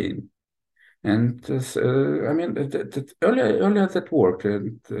again. And I mean, earlier that worked,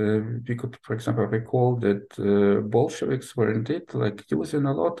 and we could, for example, recall that Bolsheviks were indeed like using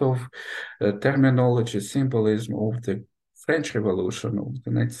a lot of terminology, symbolism of the French Revolution of the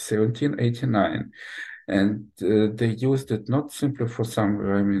 1789. And they used it not simply for some,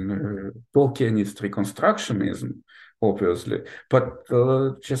 I mean, Tolkienist reconstructionism, obviously, but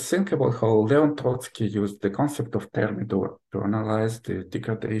just think about how Leon Trotsky used the concept of Thermidor to analyze the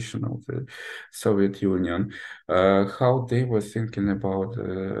degradation of the Soviet Union, how they were thinking about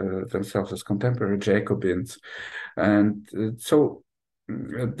themselves as contemporary Jacobins. And so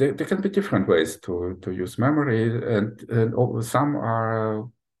there can be different ways to use memory, and some are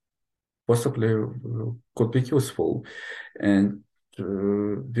possibly could be useful, and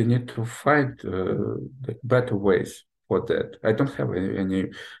we need to find better ways for that. I don't have any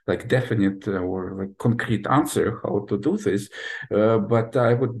like definite or like concrete answer how to do this, but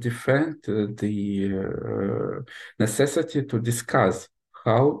I would defend the necessity to discuss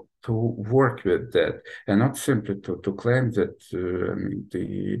how to work with that, and not simply to claim that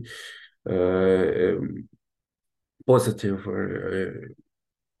the positive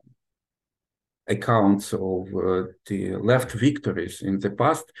accounts of the left victories in the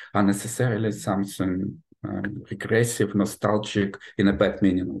past are necessarily something regressive, nostalgic, in a bad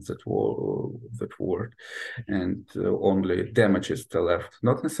meaning of that word, and only damages the left.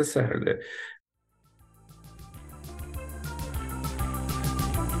 Not necessarily.